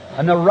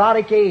 A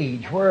neurotic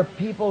age where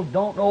people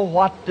don't know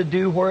what to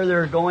do, where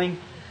they're going.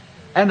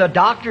 And the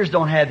doctors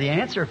don't have the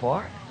answer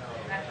for it.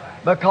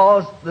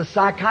 Because the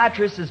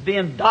psychiatrist is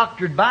being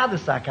doctored by the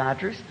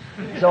psychiatrist.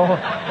 So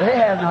they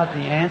have not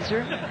the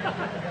answer.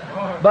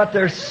 But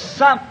there's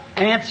some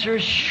answer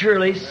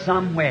surely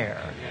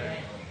somewhere.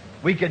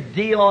 We could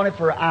deal on it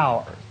for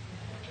hours.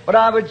 But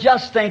I was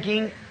just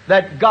thinking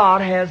that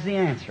God has the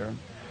answer.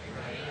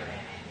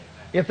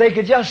 If they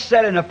could just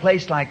sit in a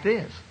place like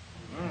this,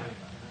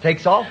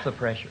 takes off the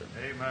pressure.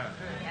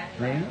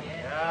 Amen.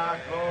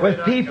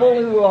 With people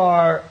who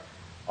are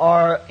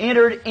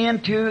entered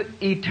into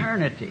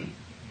eternity.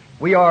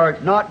 We are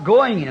not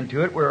going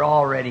into it, we're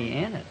already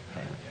in it.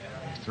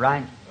 That's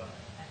right.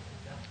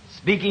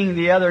 Speaking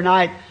the other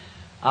night,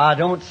 I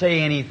don't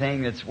say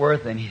anything that's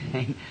worth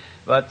anything,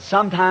 but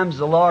sometimes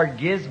the Lord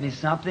gives me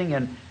something,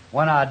 and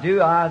when I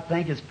do, I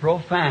think it's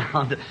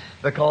profound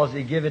because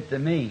He give it to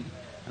me.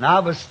 And I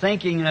was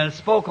thinking, and I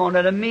spoke on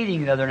at a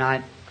meeting the other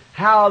night,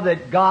 how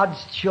that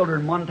God's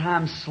children, one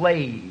time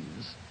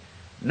slaves,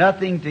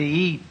 nothing to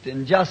eat,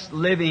 and just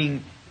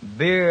living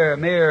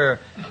mere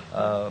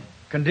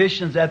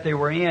conditions that they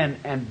were in,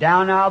 and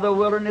down out of the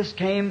wilderness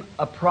came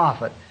a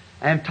prophet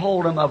and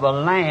told them of a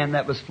land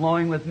that was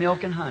flowing with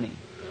milk and honey.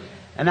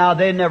 And now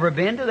they'd never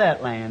been to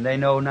that land. They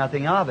know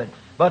nothing of it.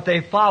 But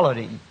they followed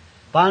him.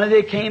 Finally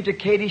they came to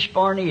Kadesh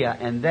Barnea,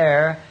 and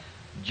there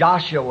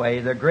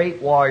Joshua, the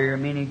great warrior,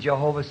 meaning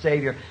Jehovah's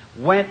Savior,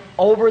 went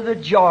over the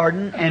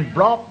Jordan and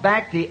brought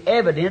back the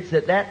evidence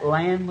that that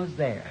land was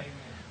there,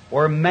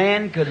 where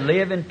man could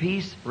live in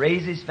peace,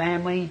 raise his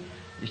family,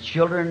 his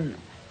children,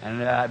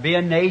 and be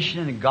a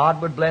nation, and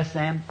God would bless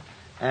them.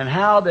 And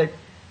how that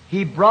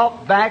He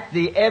brought back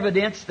the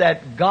evidence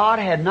that God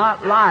had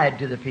not lied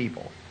to the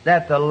people,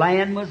 that the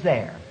land was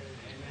there.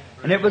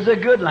 And it was a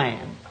good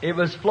land. It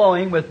was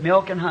flowing with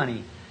milk and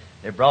honey.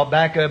 They brought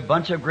back a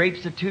bunch of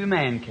grapes that 2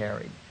 men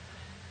carried.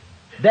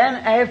 Then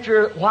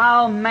after a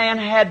while, man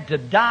had to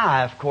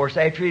die, of course.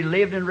 After he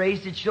lived and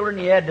raised his children,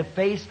 he had to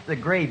face the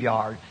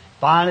graveyard.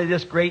 Finally,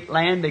 this great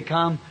land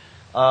become,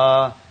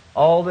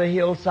 all the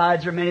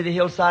hillsides, or many of the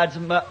hillsides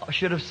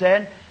should have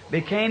said,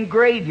 became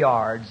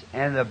graveyards,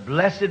 and the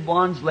blessed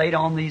ones laid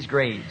on these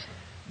graves.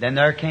 Then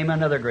there came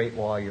another great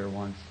warrior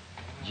once,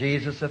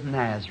 Jesus of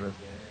Nazareth,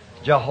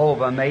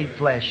 Jehovah made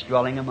flesh,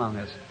 dwelling among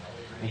us.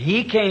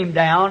 He came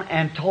down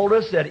and told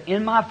us that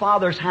in my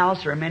Father's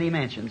house are many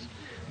mansions.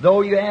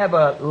 Though you have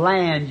a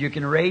land, you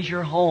can raise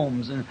your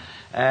homes and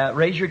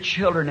raise your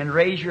children and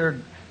raise your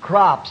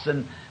crops,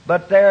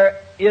 but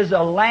there is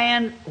a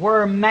land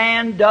where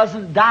man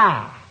doesn't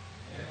die,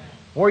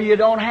 where you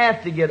don't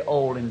have to get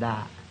old and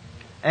die.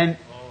 And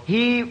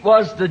He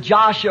was the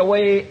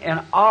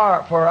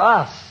Joshua for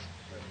us.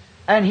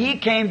 And He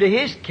came to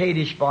His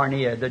Kadesh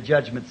Barnea, the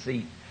judgment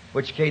seat,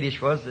 which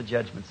Kadesh was the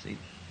judgment seat.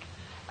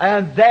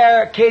 And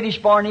there, Kadesh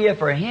Barnea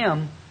for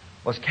Him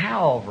was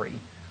Calvary,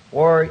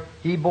 where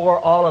He bore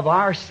all of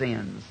our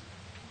sins.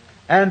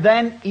 And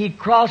then He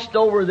crossed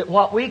over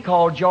what we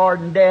call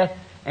Jordan death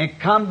and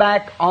come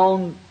back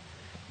on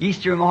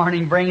Easter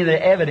morning bringing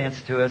the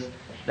evidence to us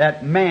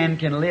that man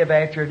can live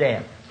after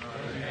death.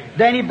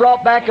 Then He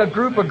brought back a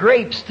group of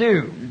grapes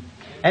too.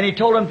 And He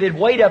told them if they'd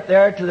wait up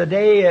there to the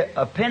day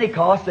of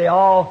Pentecost, they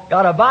all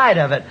got a bite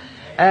of it.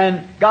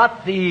 And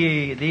got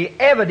the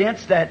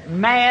evidence that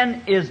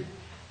man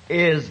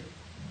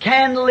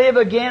can live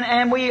again,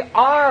 and we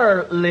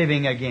are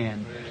living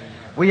again.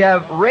 We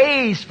have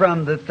raised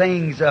from the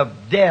things of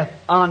death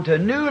unto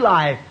new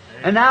life.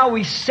 And now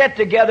we sit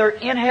together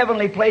in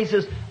heavenly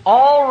places,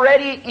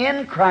 already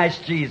in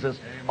Christ Jesus,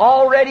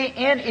 already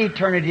in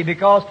eternity,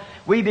 because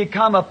we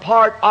become a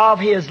part of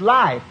His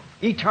life,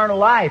 eternal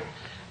life.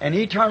 And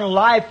eternal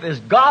life is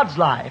God's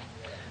life.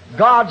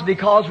 God's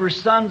because we're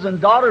sons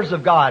and daughters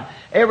of God.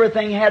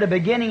 Everything had a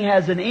beginning,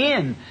 has an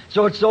end.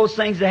 So it's those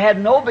things that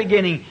had no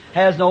beginning,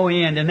 has no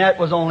end, and that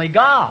was only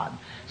God.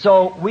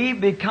 So we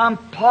become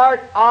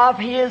part of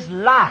His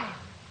life.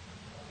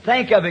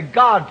 Think of it,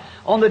 God,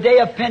 on the day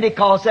of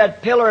Pentecost,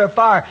 that pillar of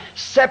fire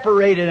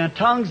separated and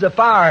tongues of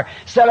fire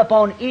set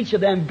upon each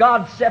of them,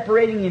 God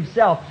separating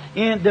Himself,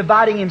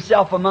 dividing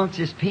Himself amongst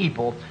His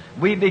people.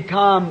 We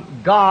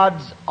become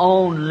God's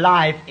own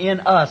life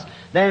in us.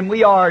 Then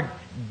we are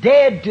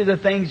dead to the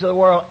things of the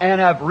world and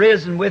have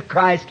risen with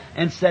Christ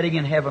and sitting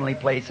in heavenly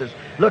places,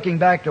 looking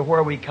back to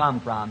where we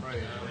come from.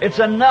 It's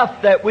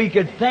enough that we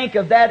could think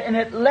of that, and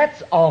it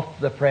lets off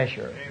the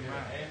pressure.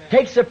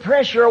 Takes the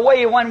pressure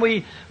away when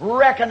we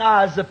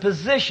recognize the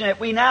position that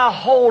we now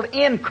hold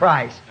in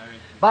Christ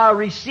by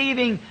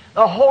receiving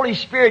the Holy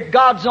Spirit,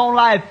 God's own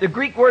life. The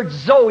Greek word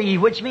Zoe,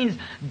 which means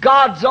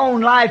God's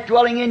own life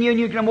dwelling in you, and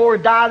you can more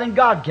die than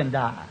God can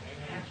die.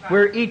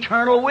 We're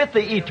eternal with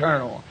the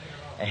eternal.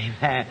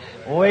 Amen.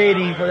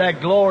 Waiting for that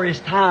glorious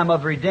time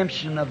of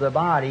redemption of the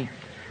body.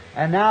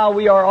 And now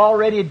we are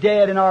already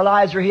dead, and our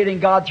lives are hid in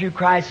God through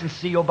Christ and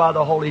sealed by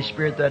the Holy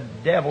Spirit. The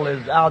devil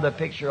is out of the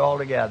picture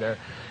altogether.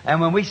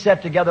 And when we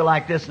sit together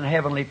like this in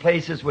heavenly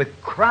places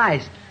with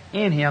Christ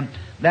in Him,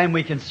 then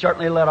we can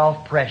certainly let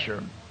off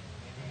pressure.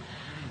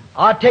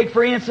 I'll take,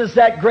 for instance,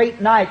 that great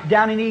night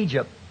down in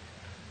Egypt.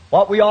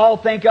 What we all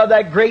think of,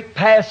 that great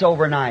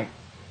Passover night.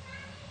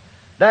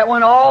 That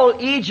when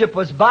all Egypt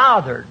was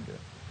bothered,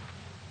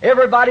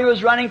 everybody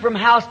was running from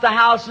house to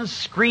house and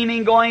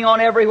screaming going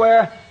on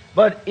everywhere,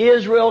 but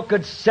Israel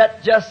could sit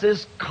just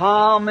as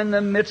calm in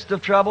the midst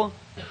of trouble.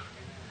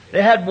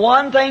 They had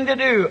one thing to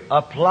do: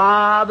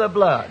 apply the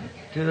blood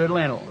to the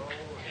lintel.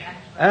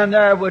 And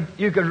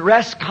you could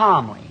rest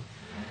calmly.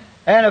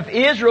 And if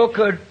Israel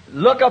could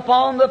look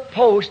upon the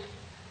post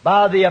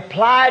by the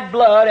applied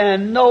blood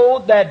and know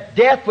that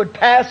death would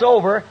pass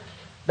over,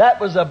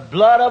 that was the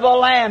blood of a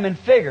lamb in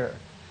figure.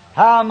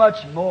 How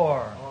much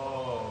more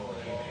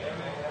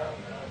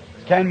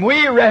Can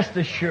we rest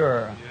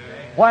assured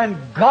when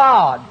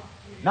God,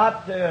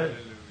 not to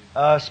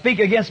speak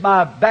against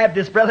my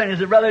Baptist brethren, as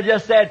the brother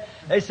just said,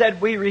 they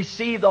said we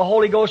receive the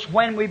Holy Ghost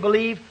when we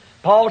believe.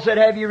 Paul said,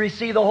 have you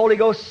received the Holy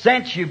Ghost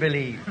since you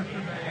believe?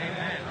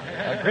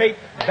 A great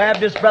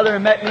Baptist brother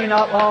met me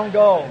not long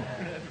ago.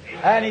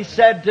 And he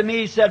said to me,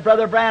 he said,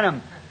 Brother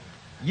Branham,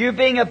 you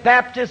being a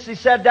Baptist, he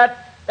said,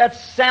 that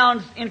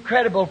sounds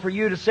incredible for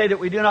you to say that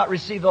we do not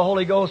receive the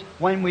Holy Ghost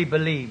when we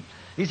believe.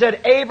 He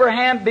said,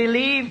 Abraham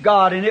believed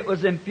God, and it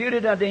was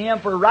imputed unto him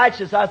for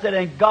righteousness. I said,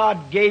 and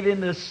God gave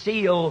him the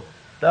seal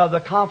of the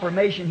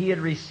confirmation he had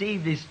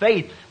received his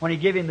faith when he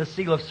gave him the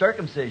seal of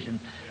circumcision.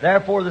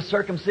 Therefore, the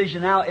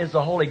circumcision now is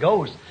the Holy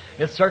Ghost.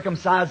 It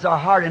circumcises our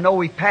heart, and though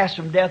we've passed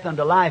from death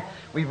unto life,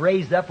 we've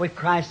raised up with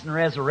Christ in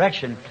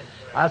resurrection.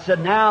 I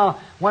said, now,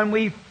 when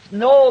we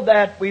know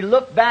that, we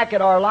look back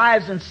at our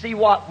lives and see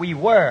what we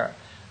were.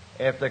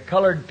 If the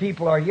colored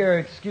people are here,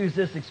 excuse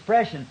this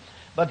expression,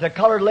 but the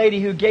colored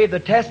lady who gave the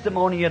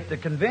testimony at the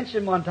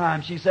convention one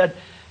time, she said,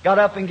 got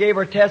up and gave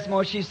her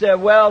testimony. She said,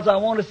 Wells, I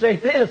want to say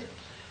this.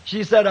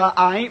 She said,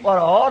 I ain't what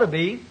I ought to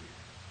be,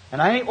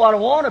 and I ain't what I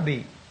want to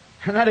be.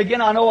 And then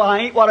again, I know I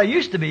ain't what I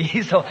used to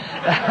be. So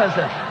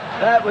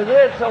that was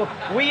it. So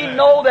we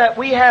know that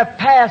we have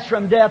passed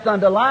from death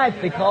unto life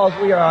because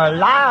we are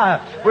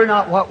alive. We're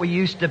not what we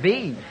used to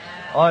be.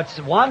 Oh, it's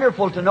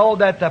wonderful to know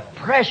that the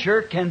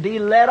pressure can be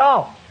let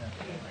off.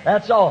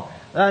 That's all.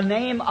 The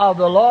name of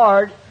the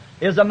Lord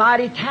is a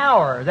mighty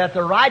tower that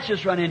the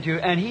righteous run into,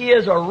 and He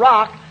is a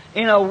rock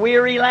in a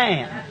weary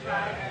land.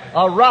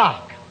 A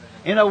rock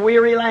in a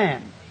weary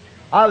land.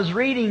 I was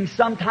reading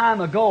some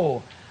time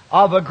ago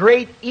of a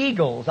great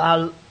eagle.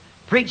 I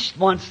preached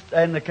once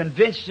in the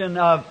convention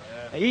of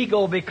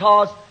eagle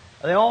because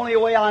the only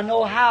way I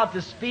know how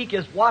to speak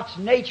is watch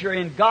nature,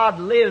 and God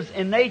lives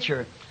in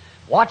nature.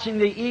 Watching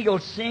the eagle,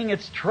 seeing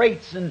its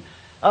traits, and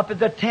up at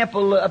the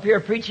temple up here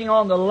preaching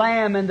on the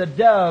lamb and the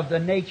dove, the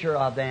nature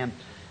of them.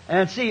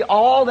 And see,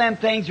 all them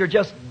things are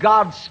just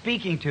God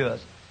speaking to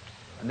us.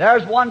 And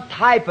there's one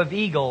type of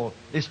eagle.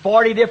 There's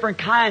 40 different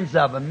kinds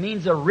of them. It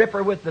means a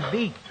ripper with the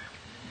beak.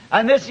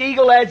 And this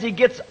eagle, as he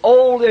gets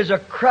old, there's a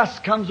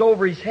crust comes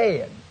over his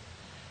head.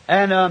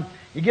 And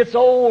he gets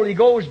old, he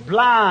goes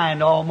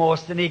blind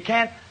almost, and he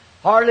can't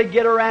hardly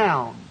get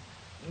around.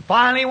 And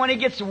finally, when he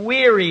gets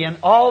weary and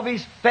all of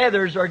his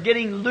feathers are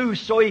getting loose,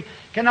 so he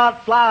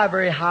cannot fly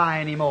very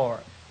high anymore,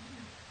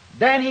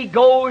 then he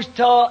goes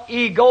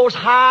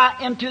high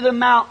into the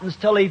mountains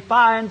till he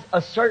finds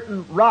a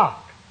certain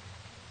rock.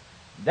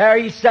 There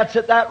he sits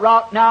at that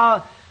rock.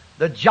 Now,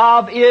 the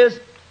job is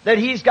that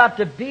he's got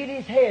to beat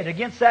his head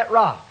against that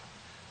rock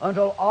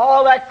until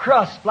all that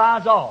crust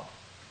flies off.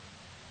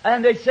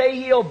 And they say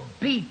he'll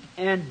beat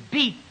and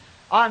beat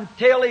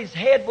until his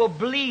head will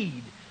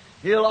bleed.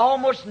 He'll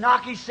almost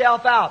knock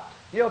himself out.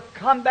 He'll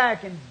come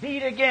back and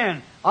beat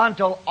again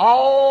until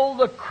all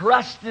the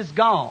crust is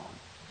gone.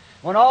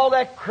 When all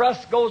that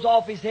crust goes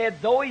off his head,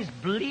 though he's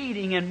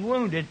bleeding and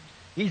wounded,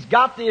 he's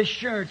got the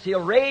assurance.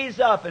 He'll raise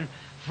up and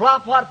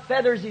flop what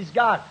feathers he's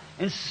got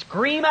and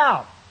scream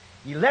out.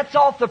 He lets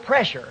off the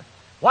pressure.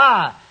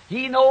 Why?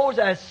 He knows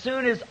as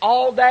soon as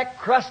all that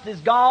crust is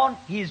gone,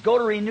 he's going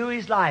to renew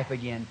his life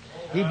again.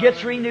 He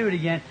gets renewed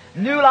again.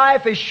 New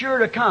life is sure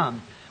to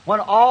come when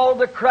all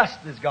the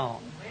crust is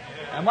gone.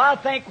 And I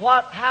think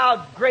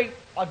how great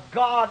a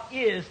God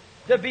is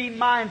to be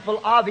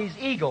mindful of His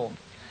eagle.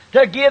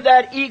 To give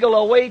that eagle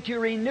a way to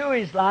renew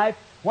his life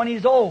when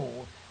he's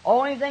old.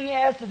 Only thing he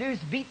has to do is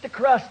beat the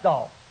crust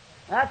off.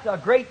 That's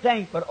a great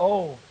thing, but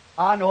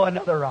I know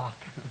another rock.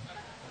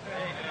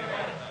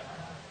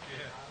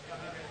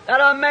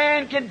 That a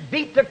man can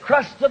beat the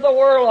crust of the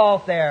world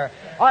off there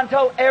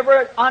until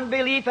every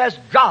unbelief has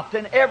dropped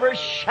and every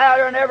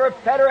shadow and every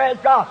fetter has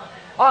dropped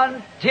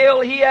until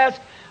he has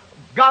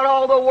got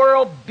all the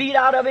world beat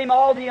out of him,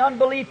 all the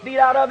unbelief beat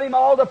out of him,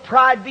 all the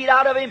pride beat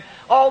out of him,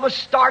 all the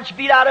starch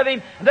beat out of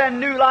him. Then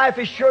new life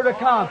is sure to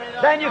come.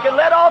 Then you can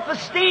let off the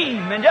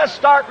steam and just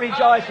start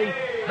rejoicing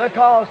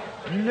because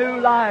new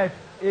life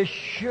is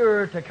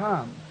sure to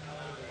come.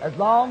 As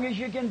long as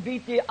you can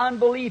beat the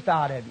unbelief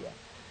out of you.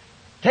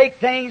 Take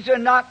things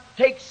and not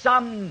take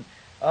some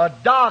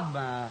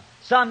dogma,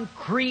 some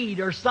creed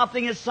or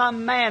something that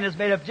some man has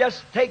made up.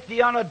 Just take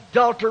the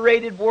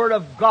unadulterated Word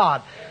of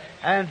God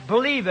and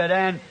believe it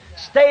and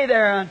stay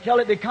there until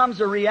it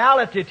becomes a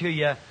reality to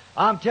you.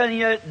 I'm telling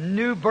you,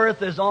 new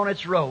birth is on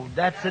its road.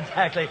 That's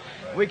exactly.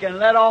 We can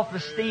let off the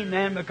steam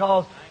then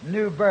because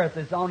new birth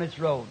is on its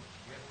road.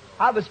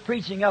 I was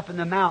preaching up in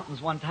the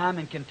mountains one time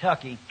in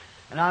Kentucky,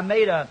 and I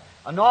made an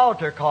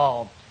altar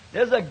call.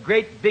 There's a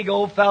great big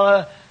old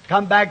fella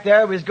come back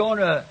there, was going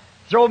to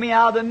throw me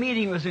out of the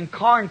meeting. It was in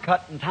corn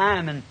cutting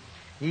time, and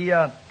he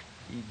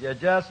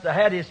just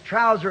had his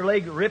trouser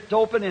leg ripped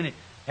open, and he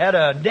had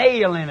a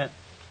nail in it.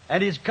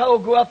 And his co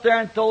go up there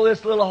and throw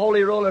this little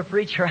holy roller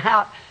preacher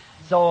out.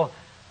 So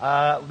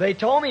they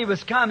told me he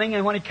was coming,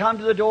 and when he come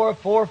to the door,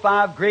 4 or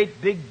 5 great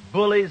big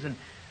bullies and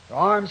their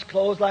arms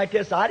closed like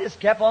this, I just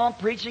kept on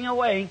preaching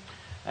away.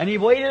 And he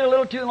waited a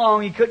little too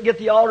long. He couldn't get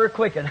the altar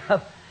quick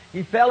enough.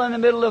 He fell in the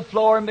middle of the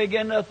floor and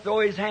began to throw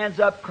his hands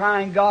up,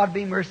 crying, God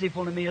be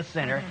merciful to me, a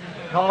sinner,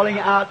 calling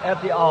out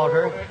at the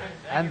altar.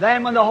 And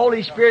then when the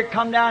Holy Spirit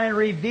come down and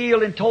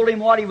revealed and told him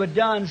what he had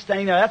done,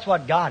 standing there, that's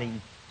what got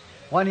him.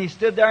 When he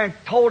stood there and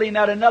told him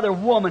that another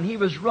woman he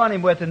was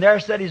running with, and there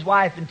sat his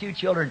wife and 2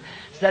 children,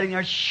 sitting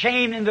there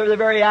shamed into the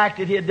very act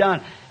that he had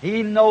done.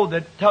 He knew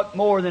that it took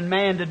more than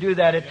man to do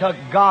that. It took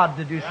God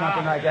to do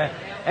something like that.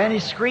 And he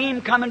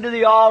screamed coming to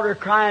the altar,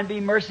 crying,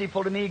 be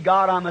merciful to me,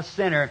 God, I'm a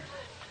sinner.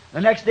 The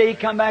next day he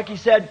come back, he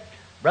said,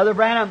 Brother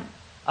Branham,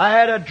 I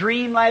had a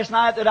dream last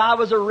night that I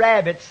was a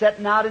rabbit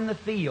sitting out in the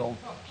field.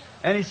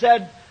 And he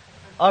said,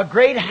 a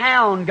great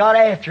hound got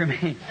after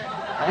me.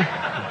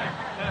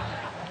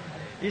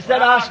 He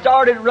said, I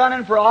started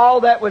running for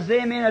all that was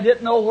in me and I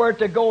didn't know where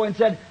to go. And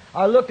said,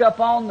 I looked up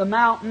on the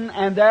mountain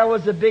and there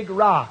was a big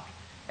rock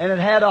and it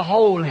had a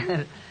hole in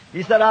it.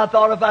 He said, I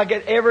thought if I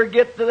could ever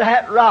get to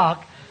that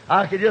rock,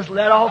 I could just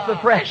let off the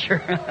pressure.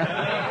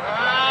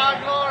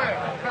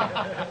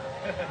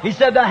 He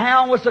said the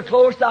hound was so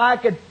close that I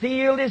could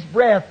feel his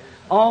breath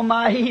on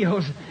my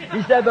heels.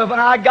 He said, but when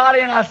I got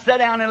in, I sat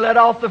down and let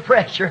off the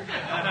pressure.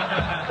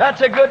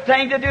 That's a good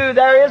thing to do.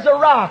 There is a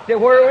rock that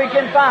where we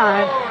can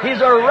find. He's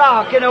a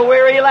rock in a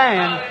weary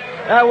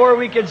land. Where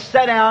we can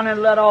sit down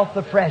and let off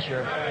the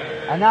pressure.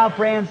 And now,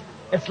 friends,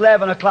 it's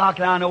 11 o'clock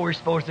and I know we're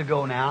supposed to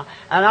go now.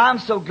 And I'm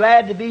so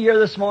glad to be here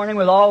this morning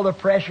with all the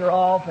pressure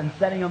off and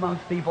sitting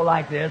amongst people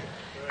like this.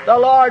 The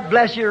Lord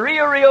bless you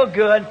real, real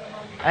good.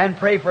 And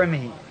pray for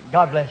me.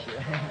 God bless you.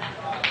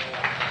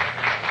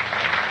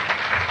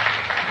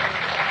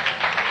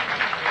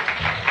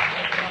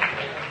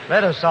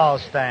 Let us all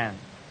stand.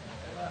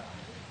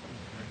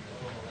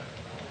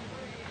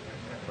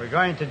 We're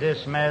going to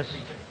dismiss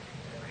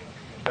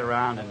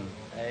around and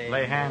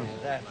lay hands.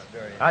 That's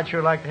very I'd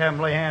sure like to have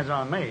them lay hands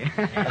on me.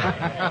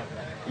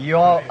 You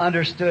all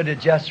understood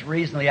it just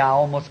recently. I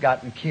almost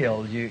gotten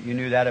killed. You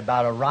knew that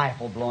about a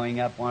rifle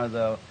blowing up. One of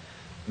the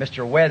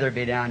Mr.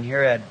 Weatherby down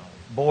here had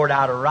bored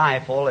out a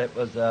rifle. It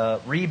was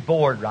a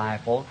rebored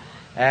rifle,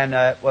 and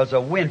it was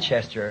a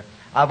Winchester.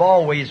 I've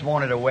always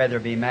wanted a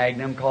Weatherby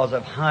Magnum because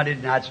I've hunted,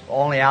 and that's the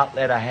only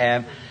outlet I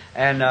have.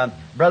 And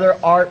Brother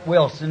Art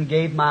Wilson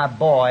gave my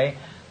boy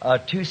a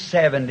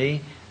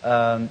 270.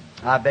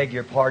 I beg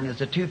your pardon. It's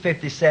a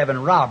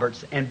 257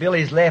 Roberts, and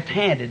Billy's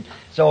left-handed,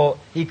 so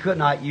he could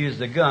not use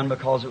the gun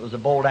because it was a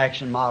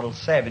bolt-action Model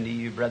 70.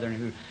 You brethren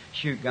who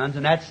shoot guns,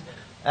 and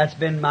that's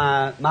been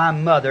my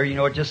mother. You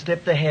know, just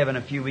slipped to heaven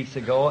a few weeks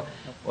ago.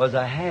 Was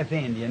a half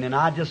Indian, and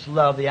I just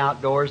love the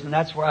outdoors, and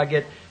that's where I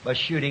get my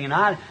shooting. And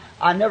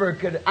I never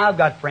could. I've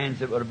got friends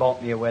that would have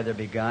bought me a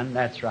Weatherby gun.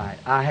 That's right,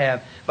 I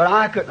have. But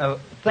I couldn't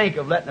think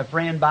of letting a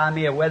friend buy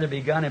me a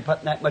Weatherby gun and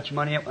putting that much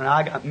money in when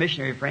I got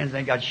missionary friends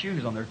and they got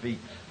shoes on their feet.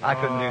 I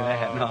couldn't do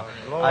that. No,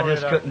 I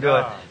just couldn't do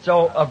it.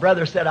 So a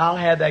brother said, "I'll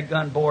have that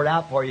gun bored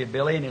out for you,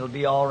 Billy, and it'll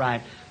be all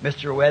right."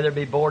 Mr.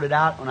 Weatherby bored it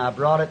out. When I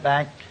brought it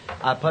back,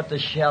 I put the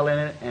shell in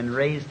it and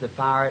raised to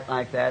fire it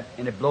like that,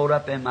 and it blowed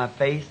up in my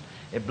face.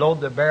 It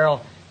blowed the barrel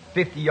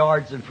 50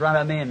 yards in front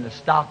of me, and the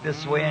stock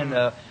this way,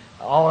 and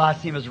all I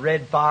seen was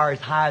red fire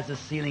as high as the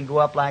ceiling go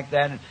up like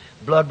that, and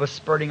blood was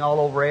spurting all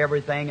over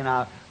everything, and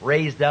I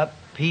raised up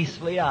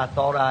peacefully. I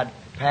thought I'd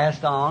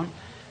passed on,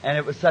 and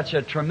it was such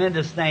a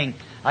tremendous thing.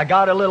 I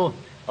got a little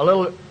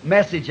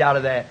message out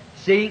of that.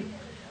 See,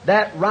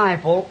 that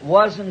rifle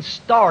wasn't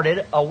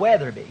started a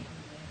Weatherby.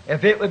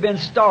 If it would have been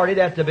started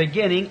at the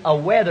beginning a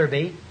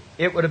Weatherby,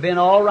 it would have been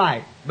all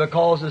right,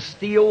 because the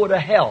steel would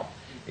have held.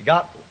 It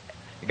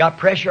got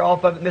pressure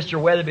off of it. Mr.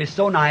 Weatherby is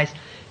so nice.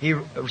 He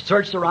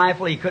searched the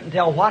rifle. He couldn't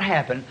tell what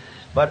happened,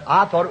 but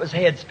I thought it was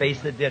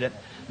headspace that did it.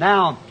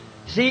 Now,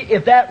 see,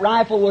 if that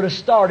rifle would have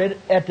started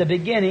at the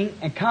beginning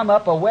and come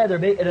up a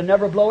Weatherby, it would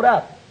never blowed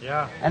up.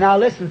 Yeah. And now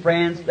listen,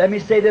 friends, let me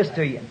say this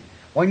to you.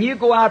 When you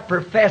go out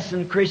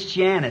professing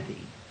Christianity,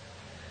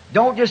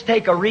 don't just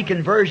take a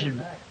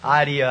reconversion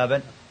idea of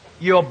it.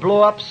 You'll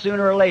blow up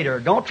sooner or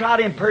later. Don't try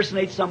to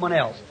impersonate someone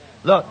else.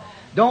 Look,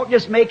 don't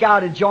just make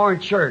out and join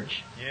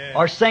church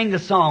or sing the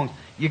songs.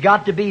 You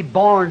got to be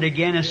born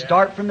again and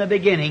start from the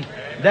beginning.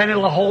 Then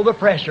it'll hold the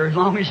pressure as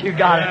long as you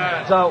got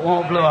it, so it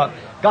won't blow up.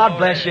 God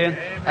bless you,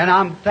 and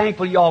I'm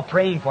thankful you all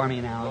praying for me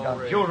now.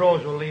 Joe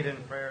Rose will lead in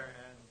prayer.